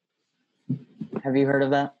off? Have you heard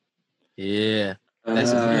of that? Yeah.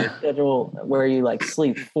 That's a schedule where you like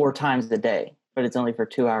sleep 4 times a day, but it's only for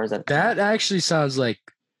 2 hours at a time. That actually sounds like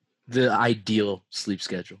the ideal sleep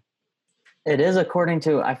schedule. It is according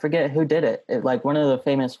to, I forget who did it. Like one of the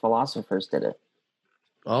famous philosophers did it.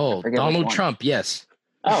 Oh, Donald Trump, yes.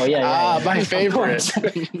 Oh, yeah. My favorite.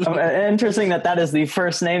 Interesting that is the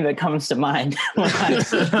first name that comes to mind when I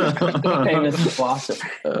see famous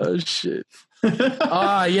philosopher. Oh, shit.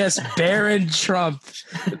 Yes, Baron Trump,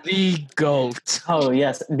 the GOAT. Oh,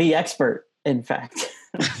 yes, the expert, in fact.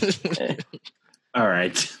 All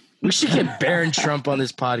right. We should get Baron Trump on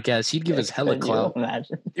this podcast. He'd give us hella clout.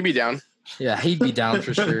 You'd be down. Yeah, he'd be down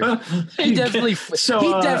for sure. He definitely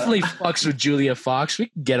fucks with Julia Fox. We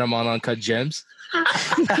can get him on Uncut Gems.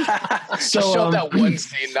 So, Show that one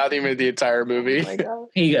scene, not even the entire movie.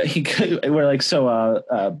 we're like, so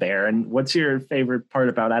Baron, what's your favorite part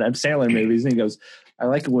about Adam Sandler movies? And he goes, I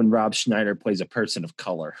like it when Rob Schneider plays a person of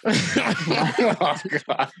color. Oh,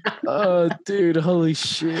 God. Oh, dude, holy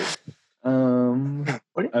shit.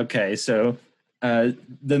 Okay, so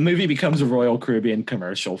the movie becomes a Royal Caribbean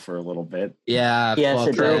commercial for a little bit. Yeah, Yes, fuck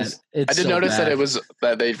it that. does. It's I did so notice bad.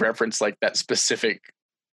 that they referenced like that specific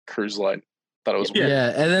cruise line. Thought it was weird. Yeah,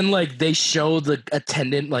 and then like they show the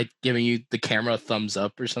attendant like giving you the camera a thumbs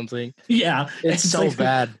up or something. Yeah, It's so like,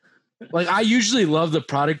 bad. Like I usually love the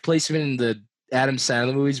product placement in the Adam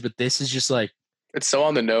Sandler movies, but this is just like It's so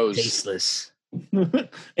on the nose. tasteless.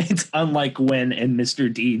 It's unlike when in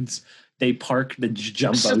Mr. Deeds they park the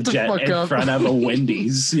jumbo Shut the jet fuck in up. front of a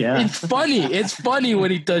Wendy's. Yeah, It's funny. It's funny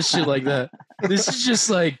when he does shit like that. This is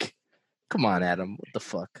just like, come on, Adam. What the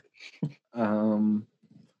fuck?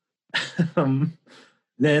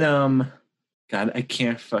 Then God, I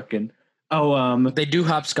can't fucking. They do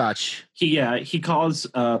hopscotch. He calls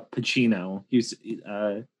Pacino.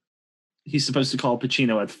 He's supposed to call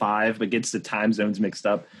Pacino at 5, but gets the time zones mixed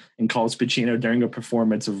up and calls Pacino during a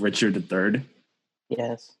performance of Richard III.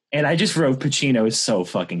 Yes. And I just wrote Pacino is so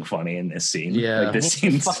fucking funny in this scene. Yeah. Like this He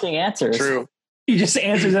scene's fucking answers. True. he just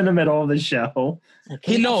answers in the middle of the show.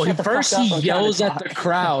 First he yells at the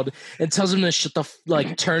crowd and tells him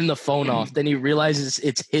to turn the phone off. Then he realizes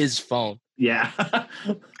it's his phone. Yeah.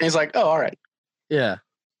 And he's like, oh, all right. Yeah.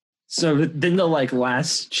 So then the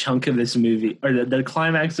last chunk of this movie, or the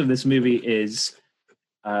climax of this movie is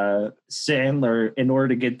Sandler, in order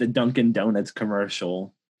to get the Dunkin' Donuts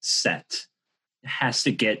commercial set, has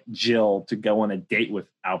to get Jill to go on a date with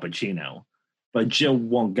Al Pacino. But Jill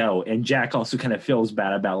won't go. And Jack also kind of feels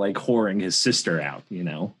bad about whoring his sister out,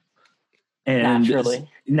 And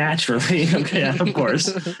naturally, okay, of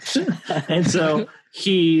course. And so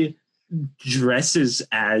he dresses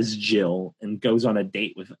as Jill and goes on a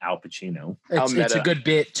date with Al Pacino. It's a good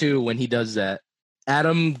bit too when he does that.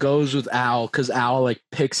 Adam goes with Al because Al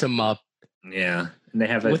picks him up. Yeah, and they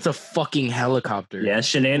have with a fucking helicopter. Yeah,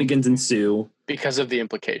 shenanigans ensue because of the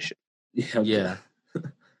implication. Yeah.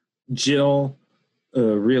 Jill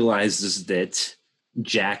realizes that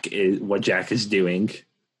Jack is doing,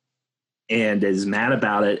 and is mad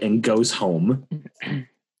about it and goes home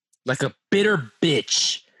like a bitter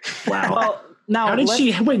bitch. Wow. Well, now how did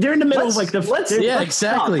she wait? They're in the middle of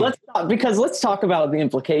exactly. Let's talk about the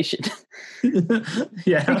implication.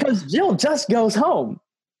 Yeah, because Jill just goes home.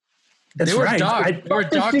 That's they were right. Docked. They were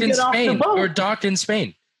docked in Spain. They were docked in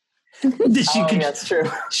Spain. That's true.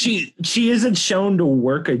 She isn't shown to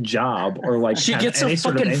work a job or she gets a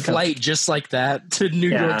fucking flight just like that to New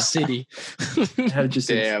York City.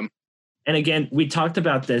 Damn. And again, we talked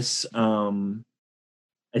about this.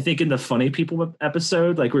 I think in the Funny People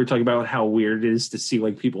episode, we were talking about how weird it is to see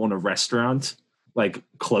people in a restaurant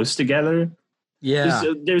close together. Yeah,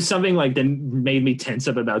 there's something that made me tense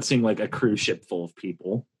up about seeing a cruise ship full of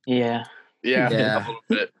people. Yeah. A little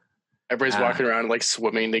bit. Everybody's walking around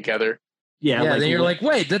swimming together. Yeah, then you're like,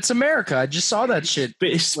 wait, that's America. I just saw that shit.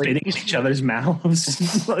 Spitting in each other's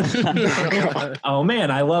mouths. Oh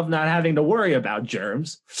man, I love not having to worry about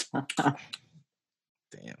germs.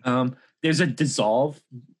 Damn. There's a dissolve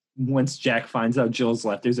once Jack finds out Jill's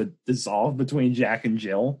left. There's a dissolve between Jack and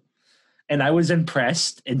Jill, and I was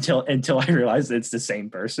impressed until I realized it's the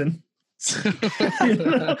same person.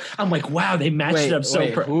 I'm like, wow, they matched it up so.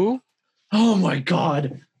 Who? Oh my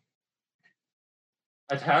god!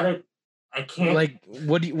 I've had it. I can't.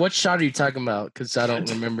 What shot are you talking about? Because I don't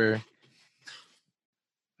remember.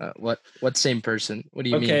 What same person? What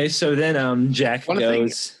do you mean? Okay, so then Jack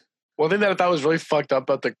goes. One thing that I thought was really fucked up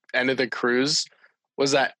at the end of the cruise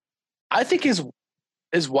was that I think his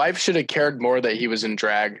wife should have cared more that he was in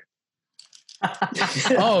drag.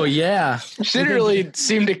 Oh yeah, she didn't really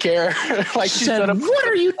seem to care. She said, "What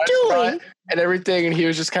are you doing?" and everything, and he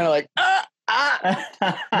was just kind of like,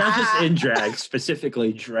 Not just in drag,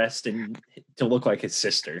 specifically dressed to look like his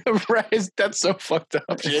sister. Right? That's so fucked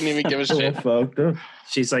up. She didn't even give a shit.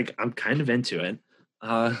 She's like, I'm kind of into it.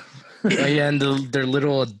 And their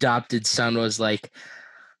little adopted son was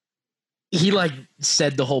he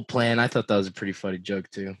said the whole plan. I thought that was a pretty funny joke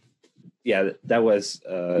too. Yeah, that was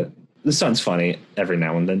the son's funny every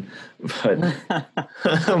now and then, but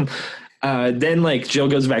then Jill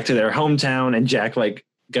goes back to their hometown and Jack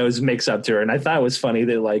makes up to her, and I thought it was funny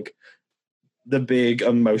that the big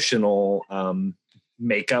emotional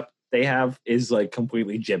makeup they have is like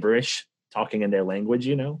completely gibberish, talking in their language,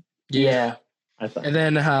 you know? Yeah. I thought. And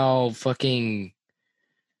then how fucking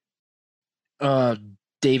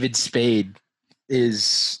David Spade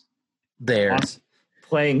is there.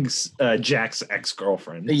 Playing Jack's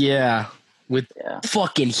ex-girlfriend. Yeah. With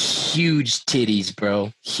fucking huge titties,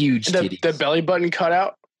 bro. Huge titties. The belly button cut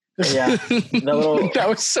out. Yeah. That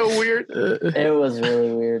was so weird. It was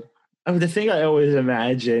really weird. The thing I always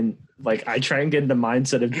imagine, like, I try and get in the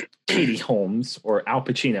mindset of Katie Holmes or Al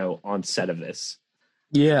Pacino on set of this.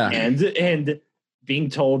 Yeah. And being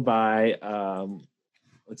told by,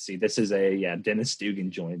 let's see, this is Dennis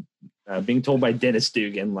Dugan joined. Being told by Dennis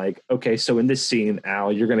Dugan, like, okay, so in this scene,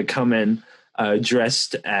 Al, you're going to come in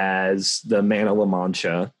dressed as the Man of La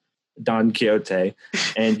Mancha, Don Quixote,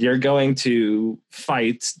 and you're going to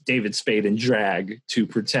fight David Spade in drag to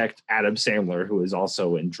protect Adam Sandler, who is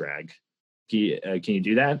also in drag. Can you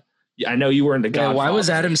do that? I know you were in the Godfather. Why was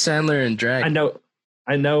Adam Sandler in drag? I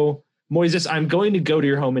know. Moises, I'm going to go to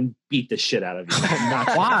your home and beat the shit out of you.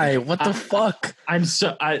 Why? What the fuck?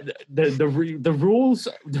 The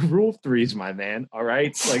rule threes, my man. All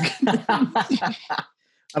right, like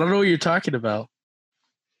I don't know what you're talking about.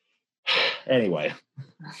 Anyway,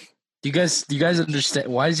 do you guys understand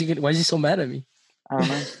why is he so mad at me? I don't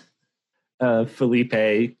know.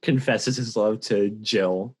 Felipe confesses his love to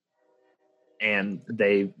Jill, and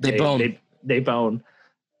they bone. They bone.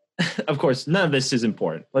 Of course, none of this is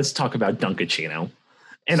important. Let's talk about Dunkachino.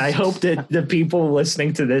 And I hope that the people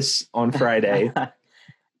listening to this on Friday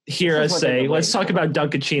hear us say, let's talk about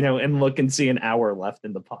Dunkachino, and look and see an hour left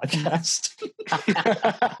in the podcast.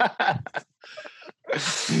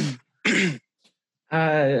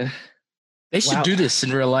 They should do this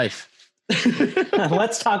in real life.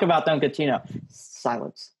 Let's talk about Dunkachino.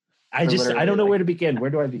 Silence. I don't know where to begin.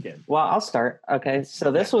 Where do I begin? Well, I'll start. Okay,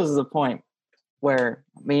 so this was the point where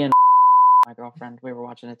me and my girlfriend, we were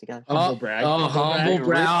watching it together. Humble brag. Humble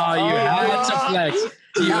brag. Oh, you had to flex.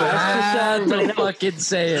 You had to fucking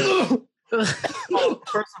say it. Well,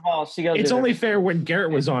 first of all, she goes. It's only fair when Garrett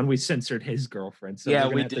was on, we censored his girlfriend. So yeah,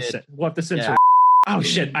 we did. We'll have to censor. Yeah. Oh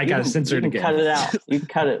shit! I gotta censor it again. Cut it out. You can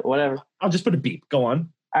cut it. Whatever. I'll just put a beep. Go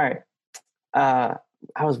on. All right.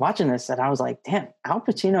 I was watching this and I was like, damn, Al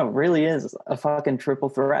Pacino really is a fucking triple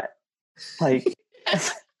threat. Like,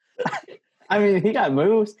 I mean, he got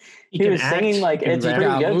moves. He was singing like it's pretty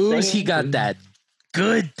good. Moves. He got that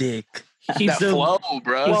good dick. He's that flow,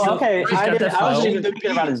 bro. Well, okay, I wasn't even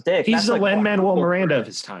thinking about his dick. He's the Lin-Manuel Miranda of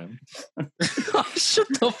his time. Shut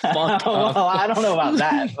the fuck up. Well, I don't know about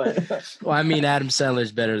that, but well, I mean, Adam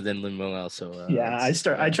Sandler's better than Lin-Manuel, so yeah. I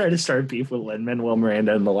tried to start beef with Lin-Manuel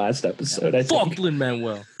Miranda in the last episode. Fuck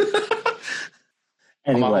Lin-Manuel.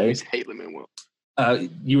 Anyway, I always hate Lin-Manuel.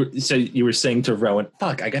 You were saying to Rowan,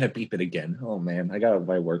 fuck, I gotta beep it again. Oh man, I got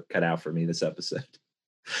my work cut out for me this episode.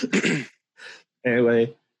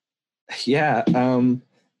 Anyway, yeah.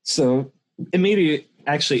 So immediately,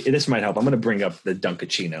 actually, this might help. I'm gonna bring up the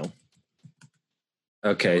Dunkachino.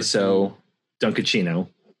 Okay, so Dunkachino.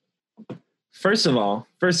 First of all,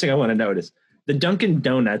 first thing I want to notice, the Dunkin'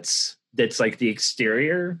 Donuts, that's like the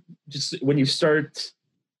exterior, just when you start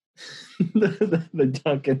the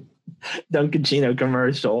Dunkachino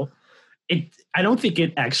commercial, I don't think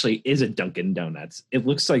it actually is a Dunkin' Donuts. It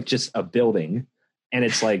looks like just a building, and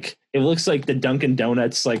it's like it looks like the Dunkin'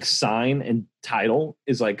 Donuts like sign and title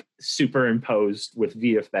is like superimposed with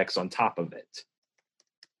VFX on top of it.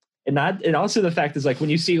 And also the fact is, like,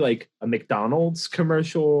 when you see like a McDonald's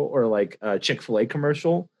commercial or like a Chick-fil-A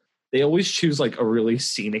commercial, they always choose like a really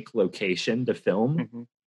scenic location to film. Mm-hmm.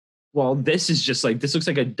 Well, this is just like, this looks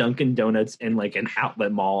like a Dunkin' Donuts in like an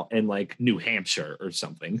outlet mall in like New Hampshire or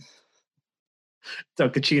something. Al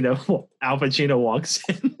Pacino walks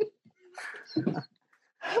in.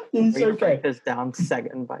 Okay. Break this down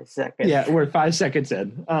second by second. Yeah, we're 5 seconds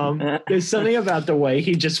in. There's something about the way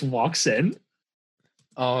he just walks in.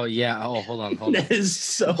 Oh yeah. Oh, hold on. Hold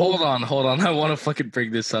on. I want to fucking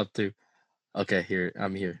bring this up too. Okay,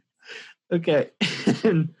 I'm here. Okay.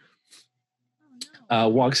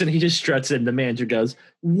 Walks in, he just struts in. The manager goes,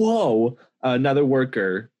 "Whoa, another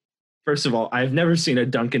worker." First of all, I've never seen a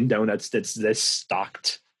Dunkin' Donuts that's this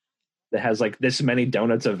stocked, that has like this many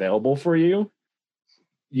donuts available for you.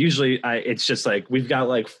 Usually, it's just like, we've got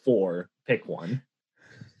like 4. Pick one.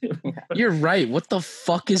 You're right. What the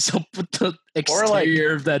fuck is up with the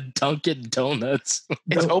exterior of that Dunkin' Donuts?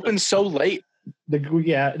 It's open so late.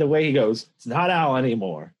 The way he goes, "It's not Al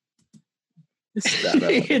anymore." It's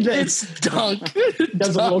Dunk.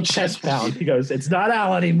 Does a little chest pound. He goes, "It's not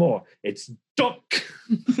Al anymore. It's Dunk."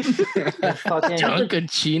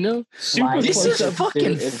 Dunkachino? This is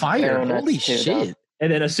fucking fire. Holy shit.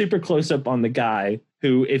 And then a super close up on the guy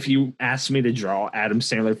who, if you asked me to draw Adam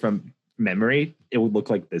Sandler from memory, it would look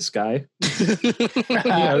like this guy.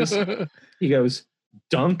 He goes,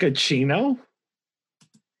 "Dunkachino?"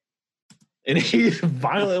 And he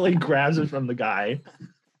violently grabs it from the guy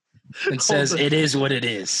and says, "It is what it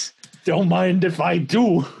is." Don't mind if I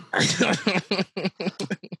do.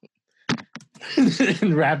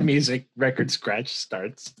 And rap music record scratch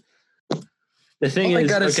starts. The thing All I is,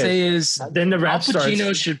 gotta say is, then the Al rap Pacino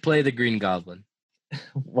starts. should play the Green Goblin.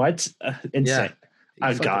 What? Insane.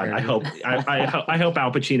 Oh God! I hope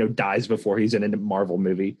Al Pacino dies before he's in a Marvel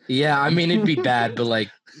movie. Yeah, I mean it'd be bad, but like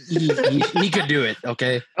he could do it.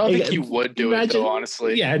 Okay, I don't think he would do it though.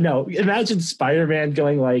 Honestly, yeah, no. Imagine Spider-Man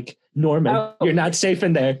going like, "Norman, you're not safe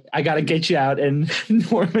in there. I gotta get you out." And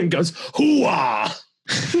Norman goes, "Hoo-ah!"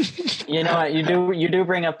 You know what? You do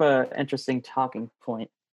bring up a interesting talking point.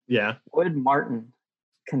 Yeah. Would Martin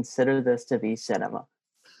consider this to be cinema?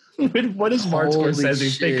 What does Martin Holy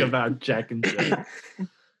Scorsese think shit. about Jack and Jill?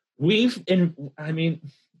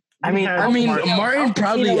 Martin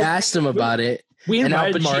probably asked him about it, and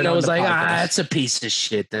Al Pacino was like, "That's a piece of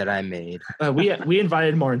shit that I made." We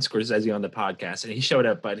invited Martin Scorsese on the podcast, and he showed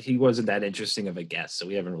up, but he wasn't that interesting of a guest, so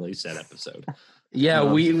we haven't released that episode. Yeah,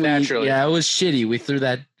 we naturally. Yeah, it was shitty. We threw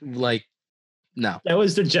that like. No. That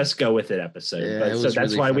was the Just Go With It episode. Yeah, but, so that's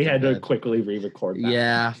really why we had to bad. quickly re-record that.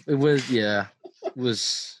 Yeah, it was. Yeah, it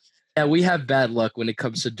was. Yeah, we have bad luck when it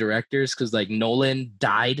comes to directors because like Nolan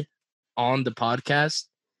died on the podcast.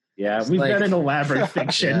 Yeah, we've got an elaborate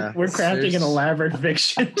fiction. Yeah, we're crafting an elaborate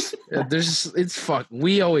fiction. It's fuck.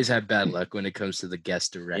 We always have bad luck when it comes to the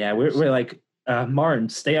guest directors. Yeah, we're like, Martin,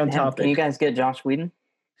 stay on topic. Can you guys get Josh Whedon?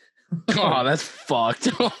 Oh, that's fucked.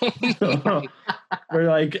 We're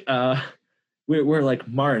like, we're like,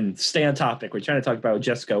 Martin, stay on topic. We're trying to talk about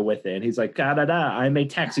Just Go With It. And he's like, I'm a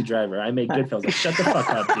taxi driver. I make Goodfellas. Like, shut the fuck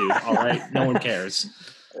up, dude. All right? No one cares.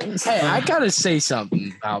 Hey, I got to say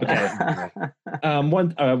something about that.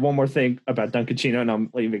 One more thing about Dunkachino, and I'm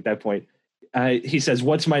leaving that point. He says,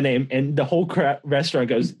 "What's my name?" And the whole restaurant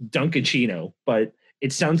goes, Dunkachino. But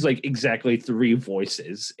it sounds like exactly 3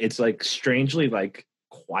 voices. It's like strangely like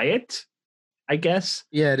quiet, I guess.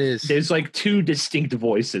 Yeah, it is. There's like 2 distinct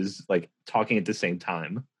voices like talking at the same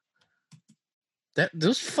time.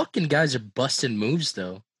 Those fucking guys are busting moves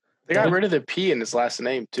though. They got rid of the P in his last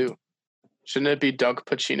name too. Shouldn't it be Dunk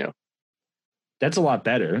Pacino? That's a lot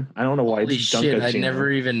better. I don't know why. Holy shit! I never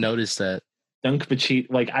even noticed that. Dunk Pacino,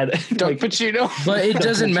 Dunk Pacino. But it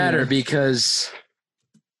doesn't matter because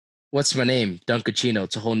what's my name? Dunkachino.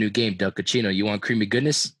 It's a whole new game. Dunkachino. You want creamy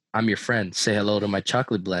goodness? I'm your friend. Say hello to my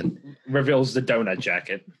chocolate blend. Reveals the donut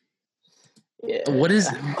jacket. Yeah. What is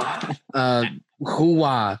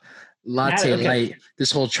Hua Latte Light?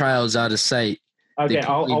 This whole trial is out of sight. Okay,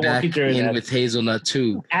 I'll walk you through it. With hazelnut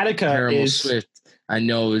too. Attica Caramel is Swift. I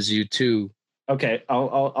know it was you too. Okay,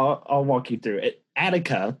 I'll walk you through it.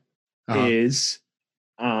 Attica is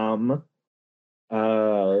a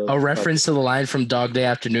reference to the line from Dog Day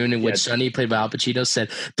Afternoon in which Sonny, played by Al Pacino,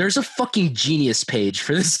 said, "There's a fucking Genius page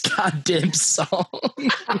for this goddamn song."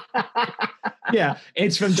 Yeah,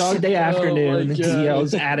 it's from Dog Day Afternoon. He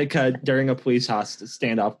yells Attica during a police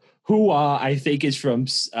standoff. Hoo-ah, I think is from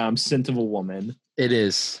Scent of a Woman. It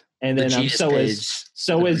is. And then so is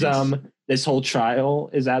this whole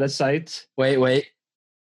trial is out of sight. Wait.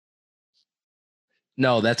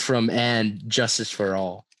 No, that's from And Justice for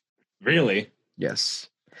All. Really? Yes.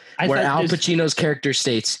 Where Al Pacino's character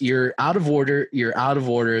states, "You're out of order. You're out of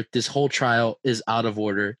order. This whole trial is out of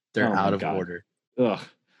order. They're out of order." Ugh.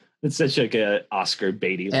 It's such like a Oscar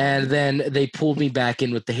baity line. And then they pulled me back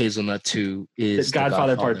in with the Hazelnut 2 is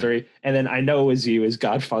Godfather Part 3. And then I Know It Was You is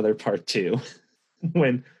Godfather Part 2.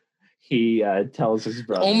 When he tells his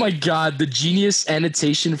brother. Oh my God, the genius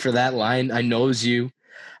annotation for that line, "I Know It Was You."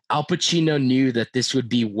 Al Pacino knew that this would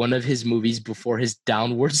be one of his movies before his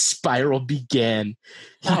downward spiral began.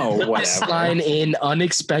 Oh, whatever. This line in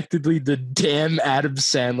unexpectedly the damn Adam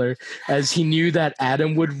Sandler, as he knew that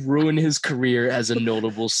Adam would ruin his career as a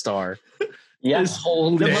notable star. Yes.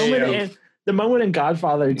 The moment in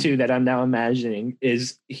Godfather 2 that I'm now imagining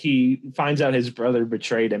is he finds out his brother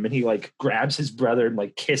betrayed him, and he like grabs his brother and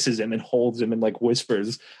like kisses him and holds him and like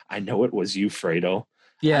whispers, "I know it was you, Fredo."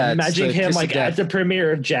 Yeah, I'm imagining him like at the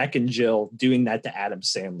premiere of Jack and Jill doing that to Adam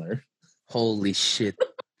Sandler. Holy shit!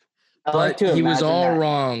 He was all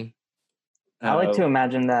wrong. I like to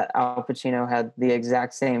imagine that Al Pacino had the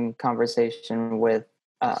exact same conversation with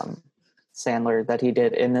Sandler that he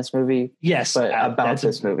did in this movie. Yes, but about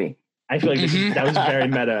this movie. I feel like that was very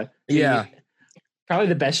meta. Yeah, probably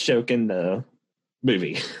the best joke in the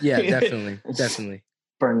movie. Yeah, definitely.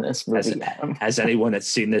 Burn this movie. As anyone that's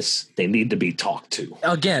seen this, they need to be talked to.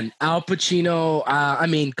 Again, Al Pacino. I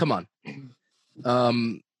mean, come on.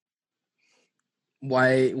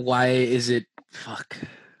 Why is it? Fuck.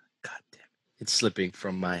 God damn. It's slipping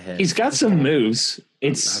from my head. He's got some moves.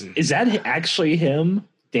 Is that actually him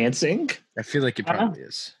dancing? I feel like it probably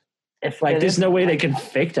is. There's no way they can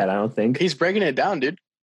fake that. I don't think. He's breaking it down, dude.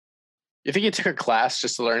 You think he took a class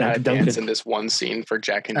just to learn how to dance in this one scene for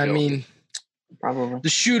Jack and Jill? I mean, probably the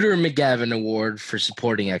Shooter McGavin Award for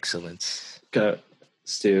supporting excellence.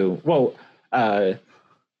 Stu. Well,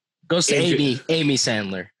 goes to Amy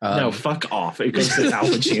Sandler. No, fuck off. It goes to Al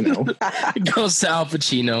Pacino. It goes to Al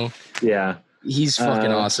Pacino. Yeah. He's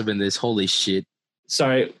fucking awesome in this. Holy shit.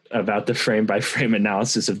 Sorry about the frame-by-frame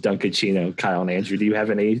analysis of Dunkachino, Kyle and Andrew. Do you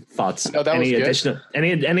have any thoughts? No, that was good.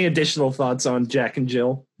 Any additional thoughts on Jack and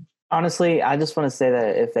Jill? Honestly, I just want to say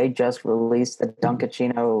that if they just released the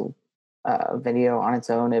Dunkachino video on its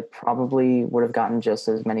own, it probably would have gotten just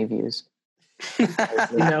as many views.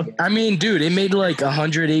 I mean, dude, it made like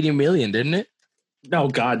 180 million, didn't it? No,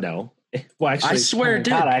 God, no. Well, actually, I swear it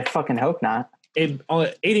did. God, I fucking hope not.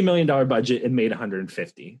 $80 million budget, it made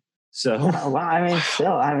 150. So, well, I mean,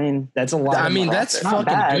 still, that's a lot. I mean, that's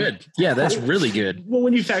fucking good. Yeah, that's really good. Well,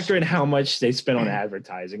 when you factor in how much they spent on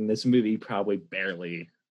advertising, this movie probably barely,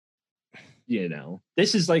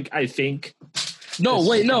 this is like, I think. No,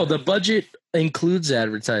 wait, no, the budget includes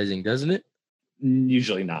advertising, doesn't it?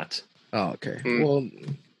 Usually not. Oh, okay. Well,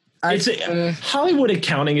 Hollywood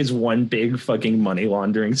accounting is one big fucking money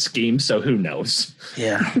laundering scheme, so who knows?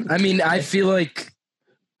 Yeah. I mean, I feel like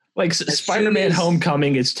Spider-Man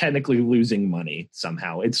Homecoming is technically losing money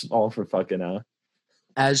somehow. It's all for fucking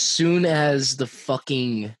as soon as the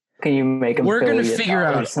fucking can you make them, we're gonna figure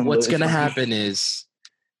out what's gonna happen is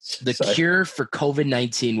the cure for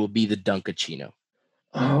COVID-19 will be the Dunkachino.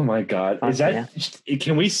 Oh my God. Is that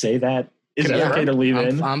can we say that? Is that okay to leave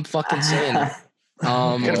in? I'm fucking saying it.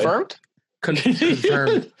 Confirmed?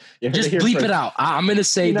 Confirmed. Just bleep it out. I'm gonna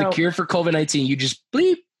say the cure for COVID-19. You just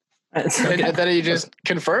bleep. And then you just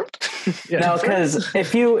confirmed? No, because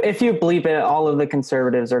if you bleep it, all of the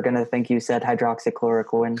conservatives are going to think you said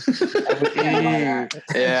hydroxychloroquine.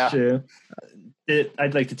 Yeah. True.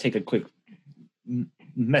 I'd like to take a quick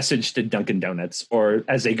message to Dunkin' Donuts, or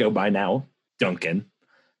as they go by now, Dunkin'.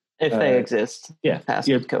 If they exist. Yeah. Past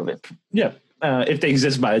COVID. Yeah. If they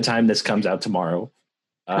exist by the time this comes out tomorrow.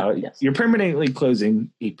 Yes. You're permanently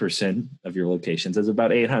closing 8% of your locations. There's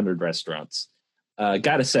about 800 restaurants.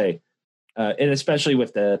 Gotta say, and especially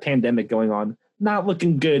with the pandemic going on, not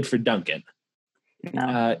looking good for Dunkin'.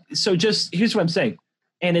 No. So just here's what I'm saying.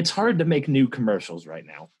 And it's hard to make new commercials right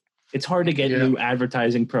now. It's hard to get new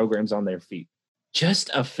advertising programs on their feet.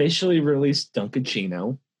 Just officially release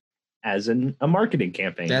Dunkachino as a marketing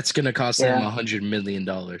campaign. That's going to cost them $100 million.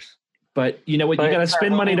 But you know what? You got to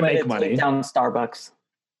spend money to make money. Down Starbucks.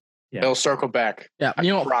 Yeah. They'll circle back. Yeah.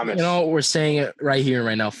 Promise. You know, we're saying it right here,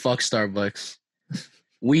 right now. Fuck Starbucks.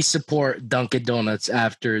 We support Dunkin' Donuts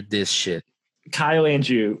after this shit. Kyle,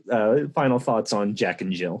 Andrew, final thoughts on Jack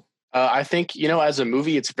and Jill? I think, as a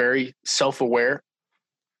movie, it's very self-aware,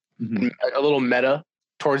 and a little meta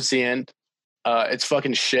towards the end. It's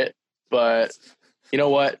fucking shit, but you know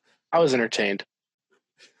what? I was entertained.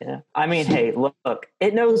 Yeah. I mean, hey, look,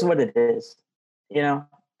 it knows what it is.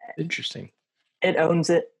 Interesting. It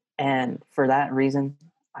owns it, and for that reason,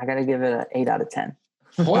 I got to give it an 8 out of 10.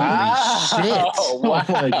 Holy shit. Wow.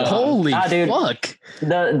 Holy fuck.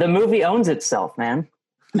 The movie owns itself, man.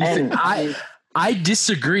 And I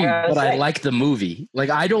disagree, but I like the movie. Like,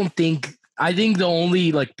 I think the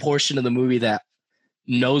only portion of the movie that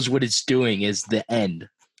knows what it's doing is the end.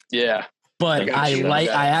 Yeah. But I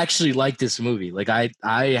actually like this movie. Like, I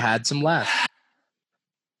had some laughs.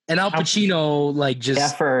 And Al Pacino,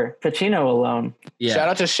 for Pacino alone. Yeah. Shout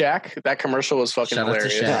out to Shaq. That commercial was fucking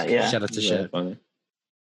hilarious. Shout out to Shaq.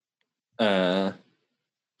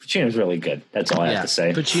 Pacino's really good. That's all I have to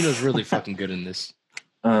say. Pacino's really fucking good in this.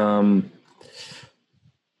 Well,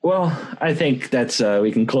 I think that's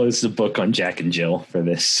we can close the book on Jack and Jill for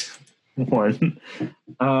this one.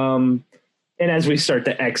 And as we start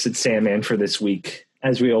to exit Sandman for this week,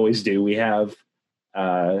 as we always do, we have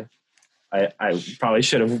I probably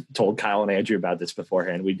should have told Kyle and Andrew about this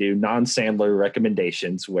beforehand. We do non-Sandler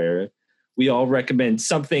recommendations where we all recommend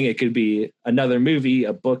something. It could be another movie,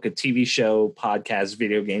 a book, a TV show, podcast,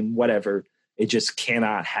 video game, whatever. It just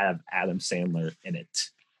cannot have Adam Sandler in it.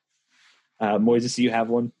 Moises, do you have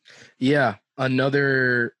one? Yeah,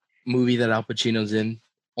 another movie that Al Pacino's in,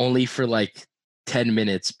 only for 10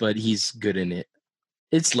 minutes, but he's good in it.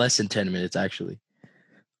 It's less than 10 minutes, actually.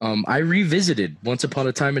 I revisited Once Upon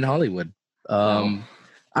a Time in Hollywood. I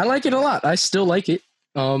like it a lot. I still like it.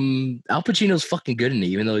 Al Pacino's fucking good in it,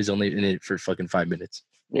 even though he's only in it for fucking 5 minutes.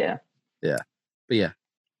 Yeah. Yeah. But yeah,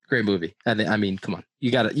 great movie. I mean, come on.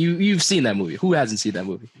 You've seen that movie. Who hasn't seen that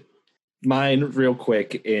movie? Mine, real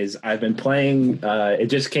quick, is I've been playing. It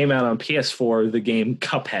just came out on PS4. The game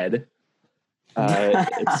Cuphead.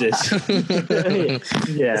 It's this.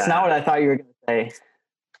 Yeah. It's not what I thought you were going to say.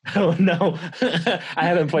 Oh no, I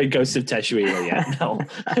haven't played Ghost of Teshua yet. No.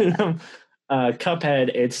 Cuphead.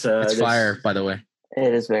 It's fire, by the way.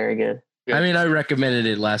 It is very good. I mean, I recommended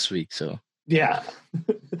it last week, so yeah.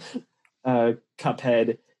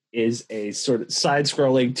 Cuphead is a sort of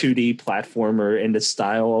side-scrolling 2D platformer in the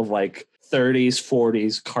style of like 30s,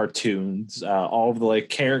 40s cartoons. All of the like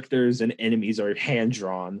characters and enemies are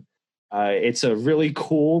hand-drawn. It's a really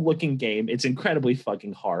cool looking game. It's incredibly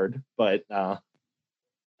fucking hard, but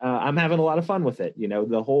I'm having a lot of fun with it. You know,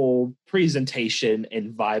 the whole presentation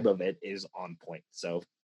and vibe of it is on point. So,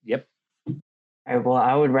 yep. All right, well,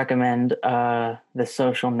 I would recommend The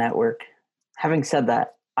Social Network. Having said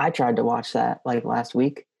that, I tried to watch that like last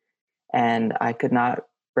week, and I could not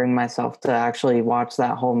bring myself to actually watch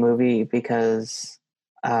that whole movie because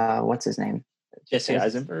what's his name? Jesse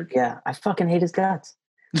Eisenberg. Yeah, I fucking hate his guts.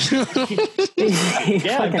 Yeah,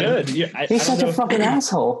 good. Yeah, he's such a fucking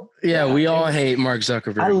asshole. Yeah, we all hate Mark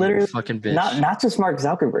Zuckerberg. I literally fucking bitch. Not just Mark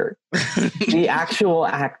Zuckerberg, the actual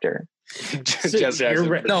actor. Jesse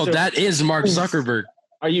Eisenberg. No, that is Mark Zuckerberg.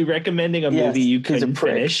 Are you recommending a movie you couldn't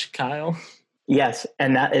finish, Kyle? Yes,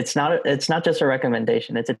 and that it's not just a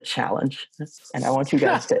recommendation; it's a challenge. And I want you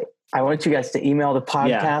guys to email the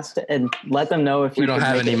podcast and let them know if you can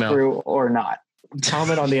make it through or not.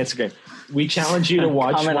 Comment on the Instagram. We challenge you to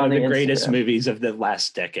watch one of the greatest movies of the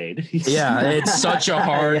last decade. Yeah, it's such a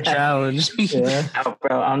hard challenge. Yeah. Oh,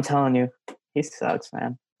 bro, I'm telling you, he sucks,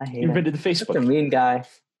 man. I hate him. You've been to the Facebook. Such a mean guy.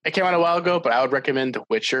 It came out a while ago, but I would recommend the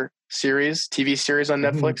Witcher TV series on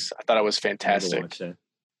Netflix. I thought it was fantastic.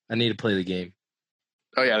 I need to play the game.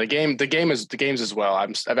 Oh yeah, the games as well.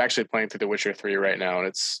 I'm actually playing through The Witcher 3 right now, and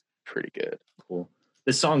it's pretty good. Cool.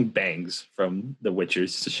 The song bangs from the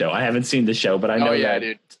Witcher's show. I haven't seen the show, but I know that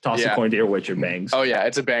dude. Toss a coin to your Witcher bangs. Oh yeah,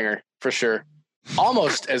 it's a banger for sure.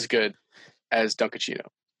 Almost as good as Dunkachino.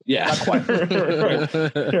 Yeah, not quite.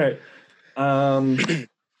 Right.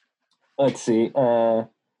 Let's see.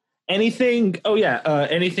 Anything? Oh yeah.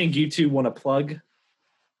 Anything you two want to plug,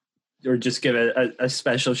 or just give a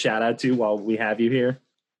special shout out to while we have you here?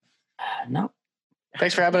 No.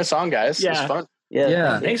 Thanks for having us on, guys. Yeah. It was fun.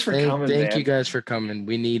 Yeah. Thanks for coming. Thank you guys for coming.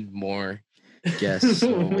 We need more guests.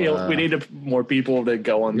 So, we need more people to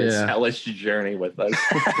go on this hellish journey with us.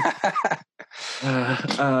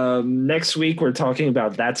 Next week we're talking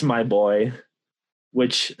about That's My Boy,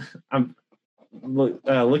 which I'm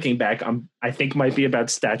looking back, I think might be about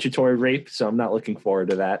statutory rape. So I'm not looking forward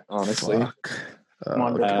to that, honestly.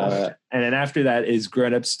 And then after that is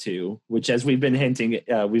Grown Ups 2, which, as we've been hinting,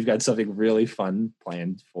 we've got something really fun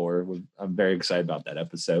planned for. I'm very excited about that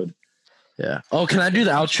episode. Yeah. Oh, can I do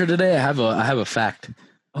the outro today? I have a fact.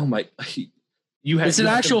 Oh my! It's an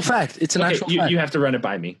actual fact. It's an actual fact. You have to run it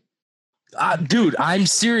by me. Dude, I'm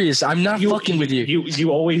serious. I'm not fucking with you.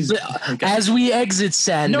 You always as we exit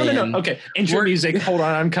Sandman. No. Okay. Intro music. Hold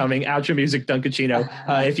on, I'm coming. Outro music. Dunkachino.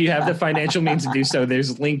 If you have the financial means to do so,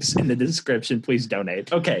 there's links in the description. Please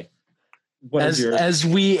donate. Okay. As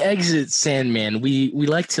we exit Sandman, we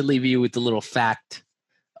like to leave you with a little fact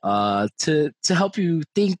to help you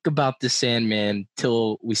think about the Sandman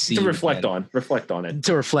till we see to reflect on it.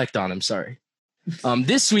 To reflect on him. Sorry.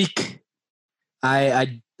 This week,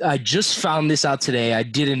 I just found this out today. I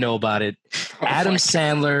didn't know about it. Adam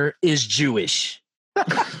Sandler is Jewish.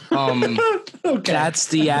 Okay. That's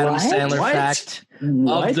the Adam Sandler fact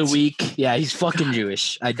of the week. Yeah, he's fucking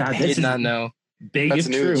Jewish. I did not know. Big is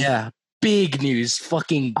true. Yeah, big news.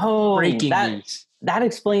 Fucking breaking news. That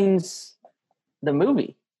explains the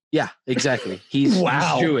movie. Yeah, exactly. He's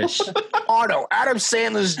Jewish. Oh no, Adam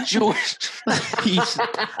Sandler's Jewish.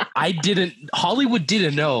 Hollywood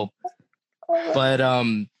didn't know. But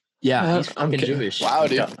yeah, he's fucking Jewish. Wow,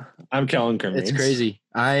 dude. I'm Kellen Kermane. It's crazy.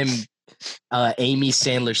 I'm Amy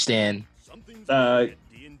Sandler stan.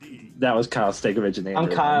 That was Kyle Stankovich and Andrew. I'm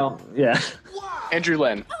Kyle. Yeah. Andrew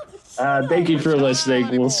Lehn. Thank you for listening.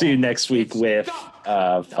 We'll see you next week with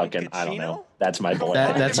fucking I don't know. That's my boy.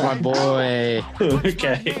 That's my boy.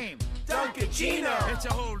 Okay. Dunkachino. It's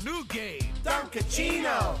a whole new game.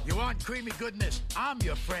 Dunkachino. You want creamy goodness? I'm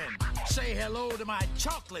your friend. Say hello to my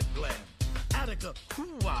chocolate blend. Attica,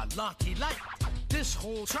 hoo-ah, lucky light. This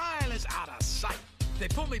whole trial is out of sight. They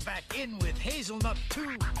pull me back in with hazelnut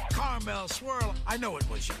too. Caramel swirl, I know it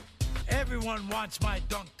was you. Everyone wants my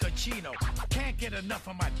Dunkachino. Can't get enough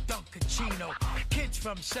of my Dunkachino. Kids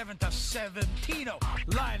from 7 to 17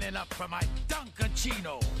 lining up for my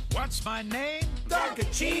Dunkachino. What's my name?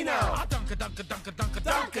 Dunkachino.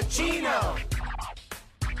 Dunkachino.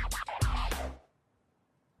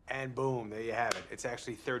 And boom, there you have it. It's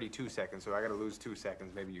actually 32 seconds, so I gotta lose 2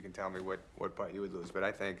 seconds. Maybe you can tell me what part you would lose, but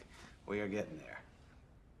I think we are getting there.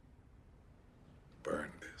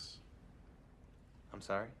 Burn this. I'm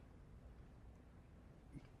sorry?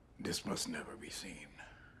 This must never be seen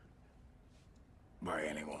by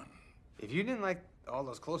anyone. If you didn't like all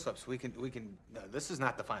those close-ups, we can, no, this is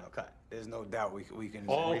not the final cut. There's no doubt we can.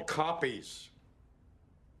 All copies.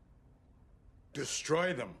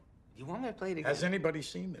 Destroy them. You want me to play it again? Has anybody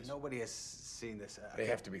seen this? Nobody has seen this. They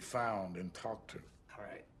have to be found and talked to. All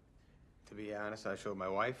right. To be honest, I showed my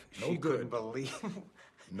wife. No She good. couldn't believe.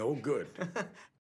 No good.